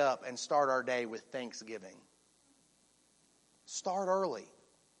wake up and start our day with thanksgiving. Start early.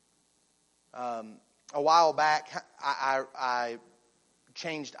 A while back, I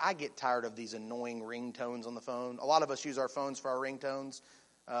get tired of these annoying ringtones on the phone. A lot of us use our phones for our ringtones.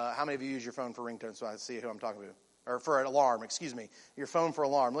 How many of you use your phone for ringtones so I see who I'm talking to? Or for an alarm, excuse me. Your phone for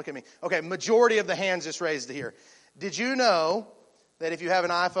alarm. Look at me. Okay, majority of the hands just raised here. Did you know that if you have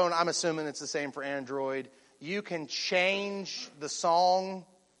an iPhone, I'm assuming it's the same for Android, you can change the song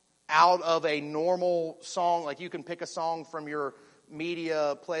out of a normal song? Like you can pick a song from your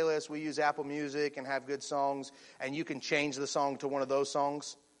media playlist. We use Apple Music and have good songs, and you can change the song to one of those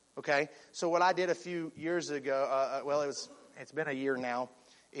songs. Okay, so what I did a few years ago, it's been a year now,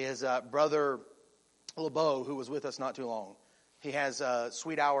 is Brother LeBeau, who was with us not too long, he has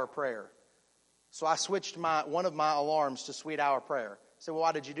Sweet Hour Prayer. So I switched one of my alarms to Sweet Hour Prayer. I said, well,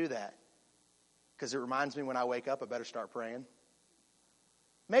 why did you do that? Because it reminds me when I wake up, I better start praying.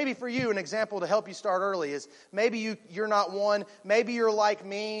 Maybe for you, an example to help you start early is maybe you're not one. Maybe you're like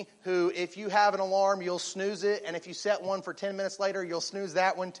me, who if you have an alarm, you'll snooze it. And if you set one for 10 minutes later, you'll snooze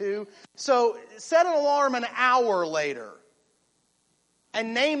that one too. So set an alarm an hour later.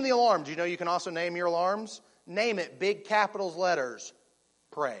 And name the alarm. Do you know you can also name your alarms? Name it, big capitals letters.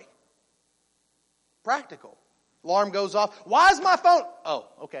 Pray. Practical. Alarm goes off. Why is my phone? Oh,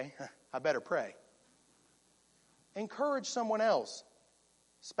 okay. I better pray. Encourage someone else.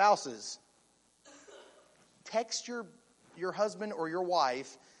 Spouses, text your husband or your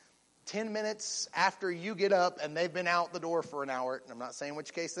wife 10 minutes after you get up and they've been out the door for an hour. I'm not saying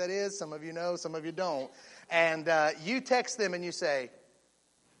which case that is. Some of you know, some of you don't. And you text them and you say,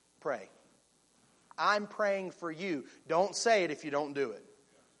 pray. I'm praying for you. Don't say it if you don't do it.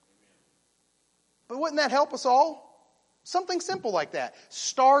 But wouldn't that help us all? Something simple like that.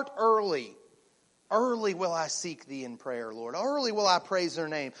 Start early. Early will I seek thee in prayer, Lord. Early will I praise their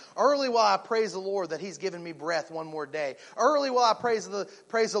name. Early will I praise the Lord that he's given me breath one more day. Early will I praise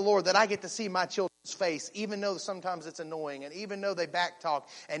the Lord that I get to see my children's face, even though sometimes it's annoying, and even though they backtalk,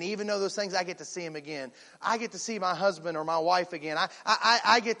 and even though those things, I get to see them again. I get to see my husband or my wife again.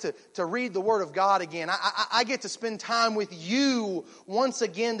 I get to read the Word of God again. I get to spend time with you once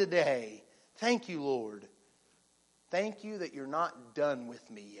again today. Thank you, Lord. Thank you that you're not done with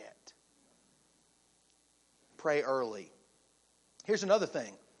me yet. Pray early. Here's another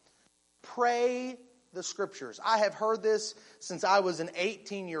thing. Pray the Scriptures. I have heard this since I was an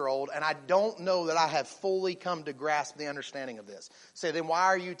 18-year-old, and I don't know that I have fully come to grasp the understanding of this. Say, then why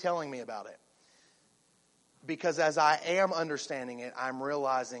are you telling me about it? Because as I am understanding it, I'm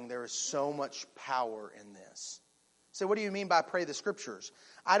realizing there is so much power in this. So what do you mean by pray the Scriptures?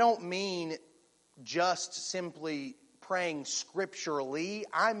 I don't mean just simply praying scripturally.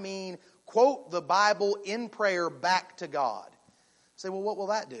 I mean quote the Bible in prayer back to God. Say, well, what will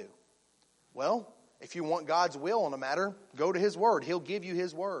that do? Well, if you want God's will on a matter, go to His Word. He'll give you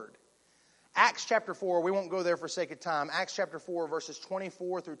His Word. Acts chapter 4, we won't go there for sake of time. Acts chapter 4, verses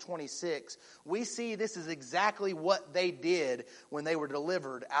 24 through 26. We see this is exactly what they did when they were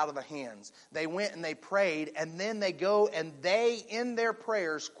delivered out of the hands. They went and they prayed, and then they go and they, in their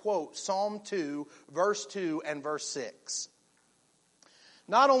prayers, quote Psalm 2, verse 2 and verse 6.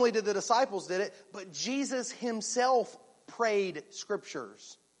 Not only did the disciples did it, but Jesus himself prayed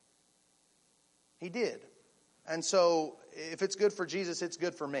scriptures. He did. And so, if it's good for Jesus, it's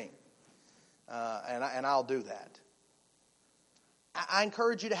good for me. And I'll do that. I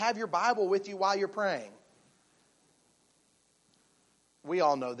encourage you to have your Bible with you while you're praying. We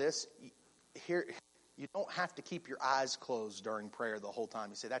all know this. Here, you don't have to keep your eyes closed during prayer the whole time.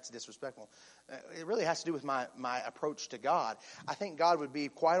 You say, that's disrespectful. It really has to do with my approach to God. I think God would be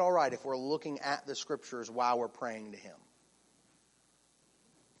quite all right if we're looking at the Scriptures while we're praying to Him.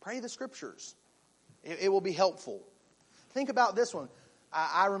 Pray the Scriptures. It will be helpful. Think about this one.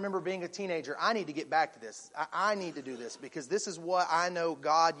 I remember being a teenager. I need to get back to this. I need to do this because this is what I know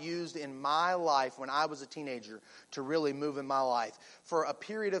God used in my life when I was a teenager to really move in my life. For a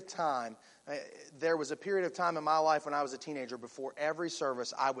period of time, there was a period of time in my life when I was a teenager, before every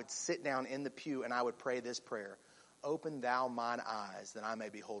service, I would sit down in the pew and I would pray this prayer. Open thou mine eyes, that I may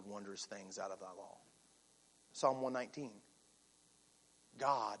behold wondrous things out of thy law. Psalm 119.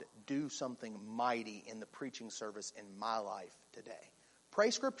 God, do something mighty in the preaching service in my life today.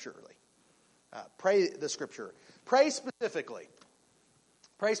 Pray scripturally. Pray the scripture. Pray specifically.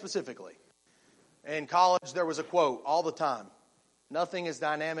 Pray specifically. In college, there was a quote all the time. Nothing is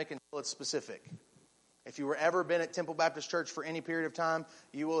dynamic until it's specific. If you were ever been at Temple Baptist Church for any period of time,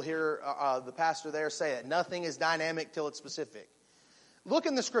 you will hear the pastor there say it. Nothing is dynamic till it's specific. Look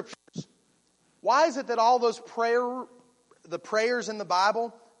in the scriptures. Why is it that all those the prayers in the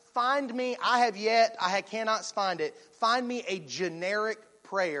Bible, I cannot find it. Find me a generic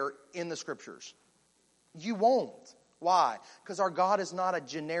prayer in the scriptures. You won't. Why? Because our God is not a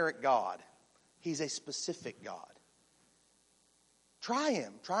generic God. He's a specific God. Try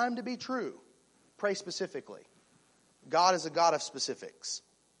Him. Try Him to be true. Pray specifically. God is a God of specifics.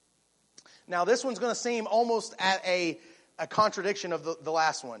 Now, this one's going to seem almost at a contradiction of the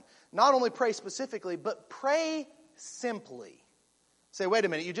last one. Not only pray specifically, but pray simply. Say, wait a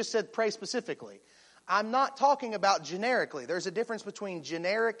minute, you just said pray specifically. I'm not talking about generically. There's a difference between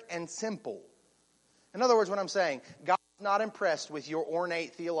generic and simple. In other words, what I'm saying, God is not impressed with your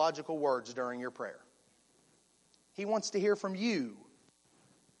ornate theological words during your prayer. He wants to hear from you.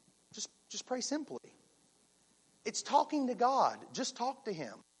 Just pray simply. It's talking to God. Just talk to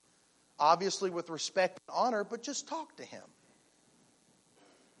Him. Obviously with respect and honor, but just talk to Him.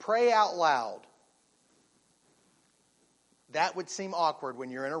 Pray out loud. That would seem awkward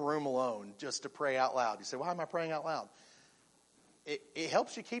when you're in a room alone just to pray out loud. You say, why am I praying out loud? It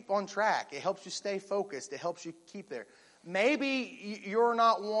helps you keep on track. It helps you stay focused. It helps you keep there. Maybe you're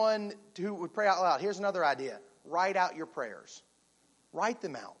not one who would pray out loud. Here's another idea. Write out your prayers. Write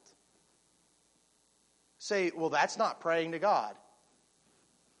them out. Say, well, that's not praying to God.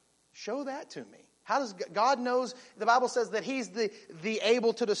 Show that to me. How does God knows? The Bible says that He's the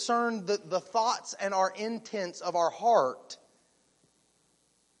able to discern the thoughts and our intents of our heart.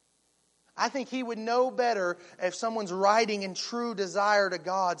 I think He would know better if someone's writing in true desire to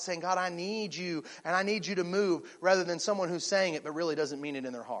God, saying, God, I need you, and I need you to move, rather than someone who's saying it but really doesn't mean it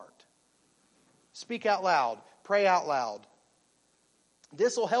in their heart. Speak out loud. Pray out loud.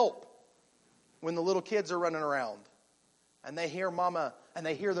 This will help when the little kids are running around and they hear Mama and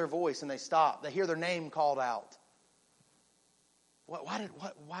they hear their voice and they stop. They hear their name called out. Why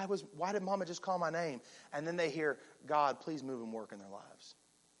did Mama just call my name? And then they hear, God, please move and work in their lives.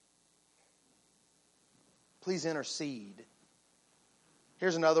 Please intercede.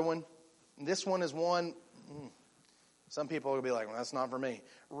 Here's another one. This one is one, some people will be like, well, that's not for me.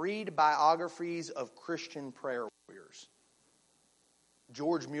 Read biographies of Christian prayer warriors.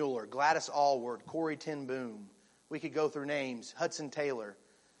 George Mueller, Gladys Allward, Corrie ten Boom. We could go through names. Hudson Taylor.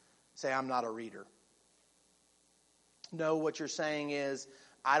 Say, I'm not a reader. No, what you're saying is,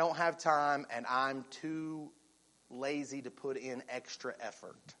 I don't have time and I'm too lazy to put in extra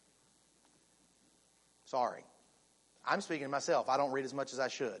effort. Sorry. I'm speaking to myself. I don't read as much as I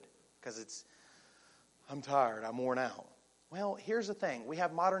should because I'm tired. I'm worn out. Well, here's the thing. We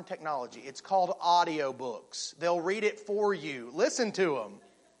have modern technology. It's called audiobooks. They'll read it for you. Listen to them.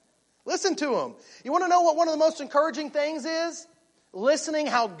 Listen to them. You want to know what one of the most encouraging things is? Listening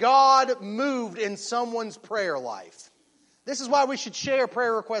how God moved in someone's prayer life. This is why we should share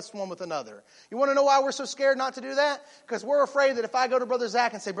prayer requests one with another. You want to know why we're so scared not to do that? Because we're afraid that if I go to Brother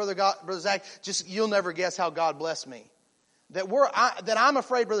Zach and say, Brother Zach, you'll never guess how God blessed me. That I'm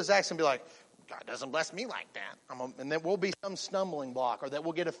afraid Brother Zach's going to be like, God doesn't bless me like that. And there will be some stumbling block, or that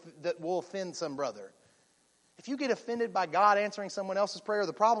will offend some brother. If you get offended by God answering someone else's prayer,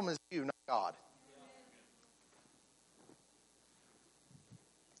 the problem is you, not God.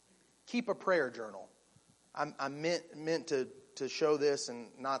 Keep a prayer journal. I meant to show this, and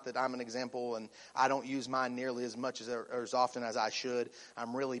not that I'm an example, and I don't use mine nearly as much or as often as I should.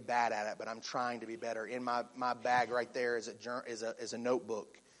 I'm really bad at it, but I'm trying to be better. In my bag right there is a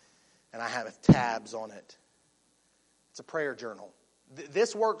notebook. And I have tabs on it. It's a prayer journal.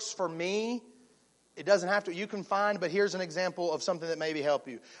 This works for me. It doesn't have to. You can find, but here's an example of something that maybe help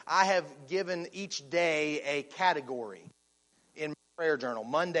you. I have given each day a category in my prayer journal.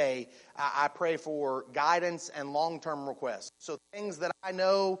 Monday, I pray for guidance and long-term requests. So things that I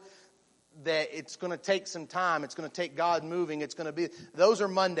know that it's going to take some time. It's going to take God moving. Those are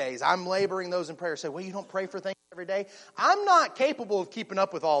Mondays. I'm laboring those in prayer. Say, well, you don't pray for things every day. I'm not capable of keeping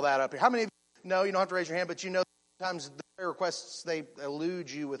up with all that up here. How many of you know, you don't have to raise your hand, but you know sometimes the prayer requests, they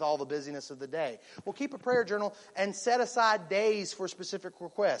elude you with all the busyness of the day. Well, keep a prayer journal and set aside days for specific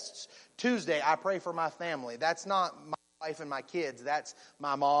requests. Tuesday, I pray for my family. That's not my wife and my kids. That's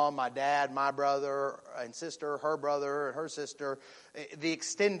my mom, my dad, my brother and sister, her brother and her sister, the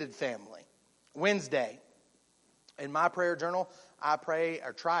extended family. Wednesday, in my prayer journal, I pray,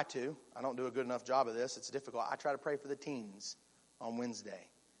 or try to. I don't do a good enough job of this. It's difficult. I try to pray for the teens on Wednesday.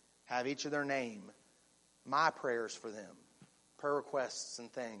 Have each of their name. My prayers for them. Prayer requests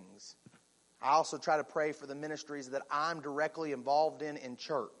and things. I also try to pray for the ministries that I'm directly involved in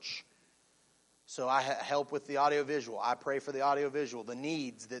church. So I help with the audiovisual. I pray for the audiovisual, the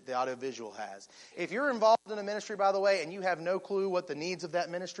needs that the audiovisual has. If you're involved in a ministry, by the way, and you have no clue what the needs of that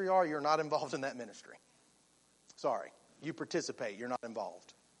ministry are, you're not involved in that ministry. Sorry. You participate. You're not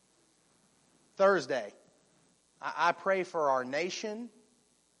involved. Thursday, I pray for our nation.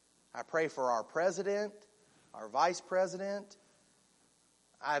 I pray for our president, our vice president.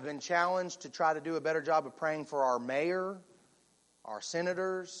 I've been challenged to try to do a better job of praying for our mayor, our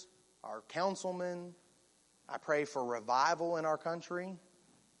senators, our councilmen. I pray for revival in our country.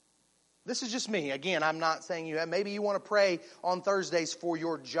 This is just me. Again, I'm not saying you have. Maybe you want to pray on Thursdays for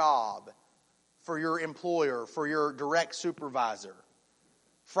your job, for your employer, for your direct supervisor.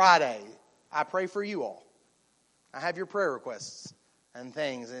 Friday, I pray for you all. I have your prayer requests and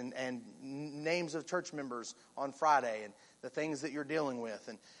things and names of church members on Friday and the things that you're dealing with.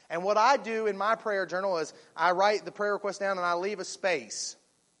 And what I do in my prayer journal is I write the prayer request down and I leave a space.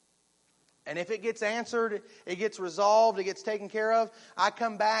 And if it gets answered, it gets resolved, it gets taken care of, I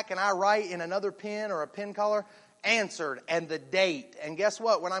come back and I write in another pen or a pen color, answered, and the date. And guess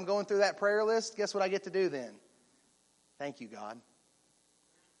what? When I'm going through that prayer list, guess what I get to do then? Thank you, God.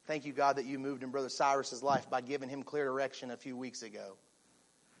 Thank you, God, that you moved in Brother Cyrus's life by giving him clear direction a few weeks ago.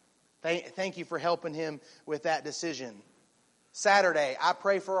 Thank you for helping him with that decision. Saturday, I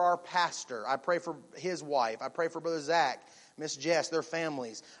pray for our pastor. I pray for his wife. I pray for Brother Zach, Miss Jess, their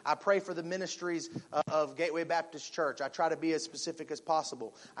families. I pray for the ministries of Gateway Baptist Church. I try to be as specific as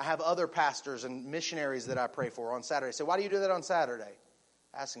possible. I have other pastors and missionaries that I pray for on Saturday. So why do you do that on Saturday?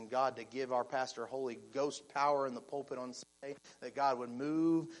 Asking God to give our pastor Holy Ghost power in the pulpit on Sunday, that God would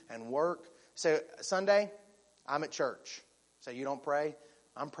move and work. So Sunday, I'm at church. So you don't pray?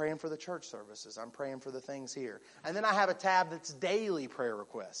 I'm praying for the church services. I'm praying for the things here. And then I have a tab that's daily prayer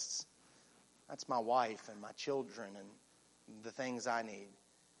requests. That's my wife and my children and the things I need.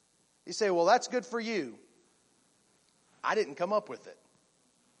 You say, well, that's good for you. I didn't come up with it.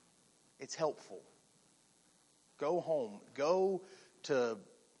 It's helpful. Go home. Go to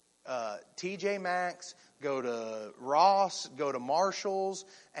TJ Maxx, go to Ross, go to Marshall's,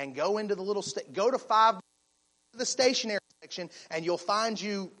 and go into the little go to the stationery section, and you'll find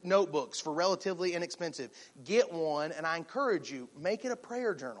you notebooks for relatively inexpensive. Get one, and I encourage you, make it a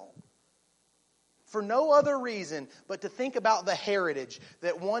prayer journal. For no other reason but to think about the heritage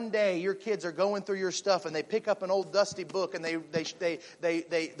that one day your kids are going through your stuff and they pick up an old dusty book and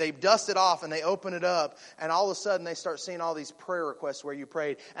they dust it off and they open it up and all of a sudden they start seeing all these prayer requests where you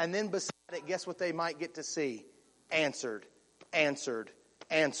prayed. And then beside it, guess what they might get to see? Answered, answered,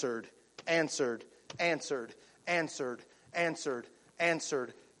 answered, answered, answered, answered, answered,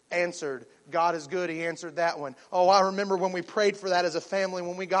 answered, answered. God is good. He answered that one. Oh, I remember when we prayed for that as a family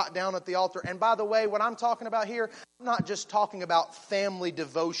when we got down at the altar. And by the way, what I'm talking about here, I'm not just talking about family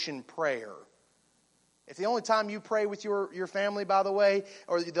devotion prayer. If the only time you pray with your family, by the way,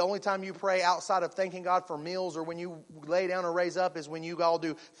 or the only time you pray outside of thanking God for meals or when you lay down or raise up is when you all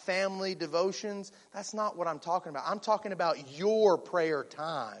do family devotions, that's not what I'm talking about. I'm talking about your prayer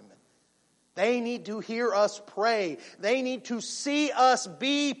time. They need to hear us pray. They need to see us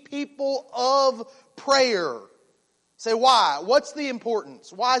be people of prayer. Say, why? What's the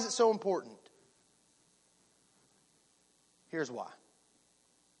importance? Why is it so important? Here's why.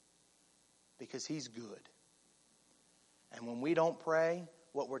 Because He's good. And when we don't pray,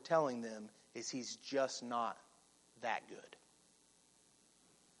 what we're telling them is He's just not that good.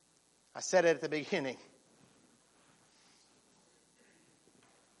 I said it at the beginning.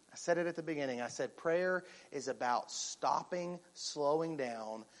 I said prayer is about stopping, slowing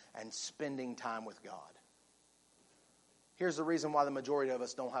down, and spending time with God. Here's the reason why the majority of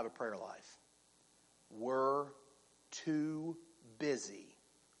us don't have a prayer life. We're too busy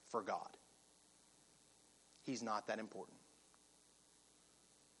for God. He's not that important.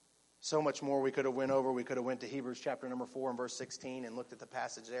 So much more we could have went over. We could have went to Hebrews chapter number 4 and verse 16 and looked at the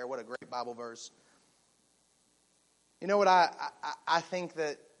passage there. What a great Bible verse. You know what, I think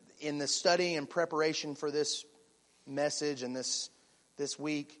that in the study and preparation for this message and this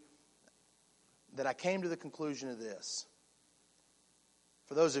week that I came to the conclusion of this.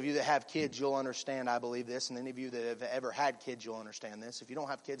 For those of you that have kids, you'll understand, I believe, this. And any of you that have ever had kids, you'll understand this. If you don't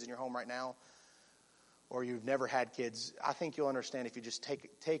have kids in your home right now, or you've never had kids, I think you'll understand if you just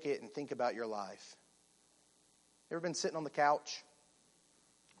take it and think about your life. You ever been sitting on the couch,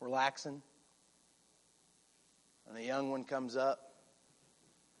 relaxing, and a young one comes up,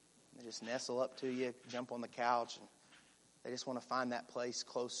 they just nestle up to you, jump on the couch, and they just want to find that place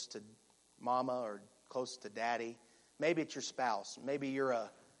close to mama or close to daddy. Maybe it's your spouse. Maybe you're a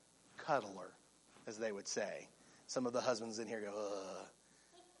cuddler, as they would say. Some of the husbands in here go, ugh.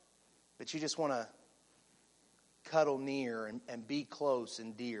 But you just want to cuddle near and be close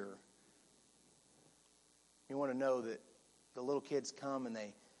and dear. You want to know that the little kids come and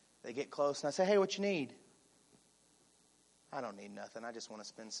they get close and I say, hey, what you need? I don't need nothing. I just want to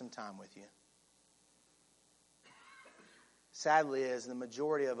spend some time with you. Sadly, is the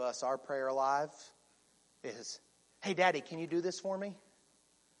majority of us, our prayer life is, hey, Daddy, can you do this for me?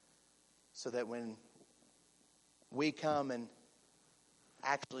 So that when we come and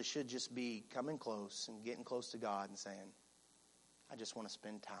actually should just be coming close and getting close to God and saying, I just want to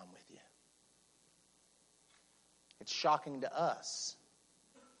spend time with you. It's shocking to us.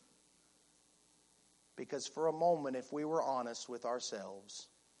 Because for a moment, if we were honest with ourselves,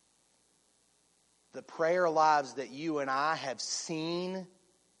 the prayer lives that you and I have seen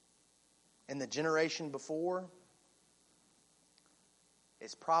in the generation before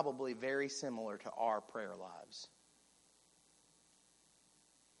is probably very similar to our prayer lives.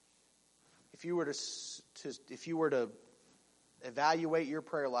 If you were to evaluate your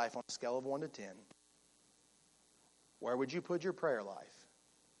prayer life on a scale of 1 to 10, where would you put your prayer life?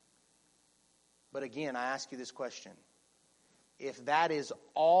 But again, I ask you this question. If that is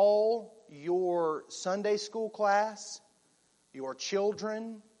all your Sunday school class, your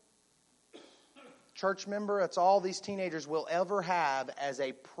children, church member, that's all these teenagers will ever have as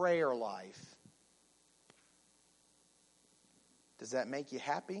a prayer life, does that make you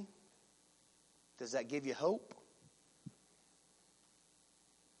happy? Does that give you hope?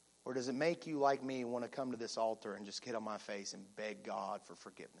 Or does it make you, like me, want to come to this altar and just get on my face and beg God for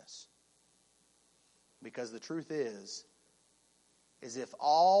forgiveness? Because the truth is if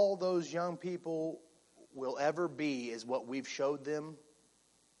all those young people will ever be is what we've showed them,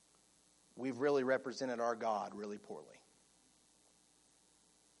 we've really represented our God really poorly.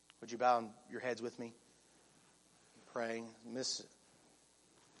 Would you bow your heads with me? Pray. Miss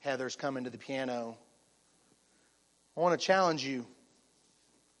Heather's coming to the piano. I want to challenge you.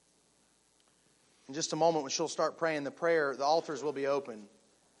 In just a moment when she'll start praying the altars will be open.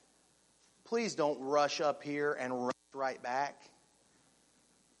 Please don't rush up here and rush right back.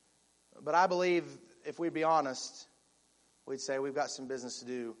 But I believe if we'd be honest, we'd say we've got some business to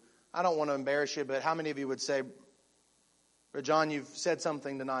do. I don't want to embarrass you, but how many of you would say, Brother John, you've said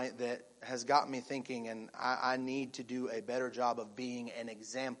something tonight that has got me thinking, and I need to do a better job of being an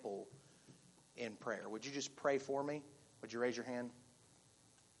example in prayer. Would you just pray for me? Would you raise your hand?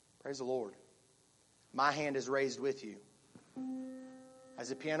 Praise the Lord. My hand is raised with you. As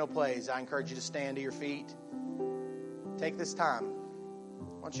the piano plays, I encourage you to stand to your feet. Take this time.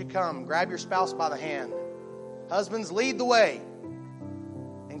 Why don't you come, grab your spouse by the hand. Husbands, lead the way.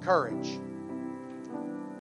 Encourage.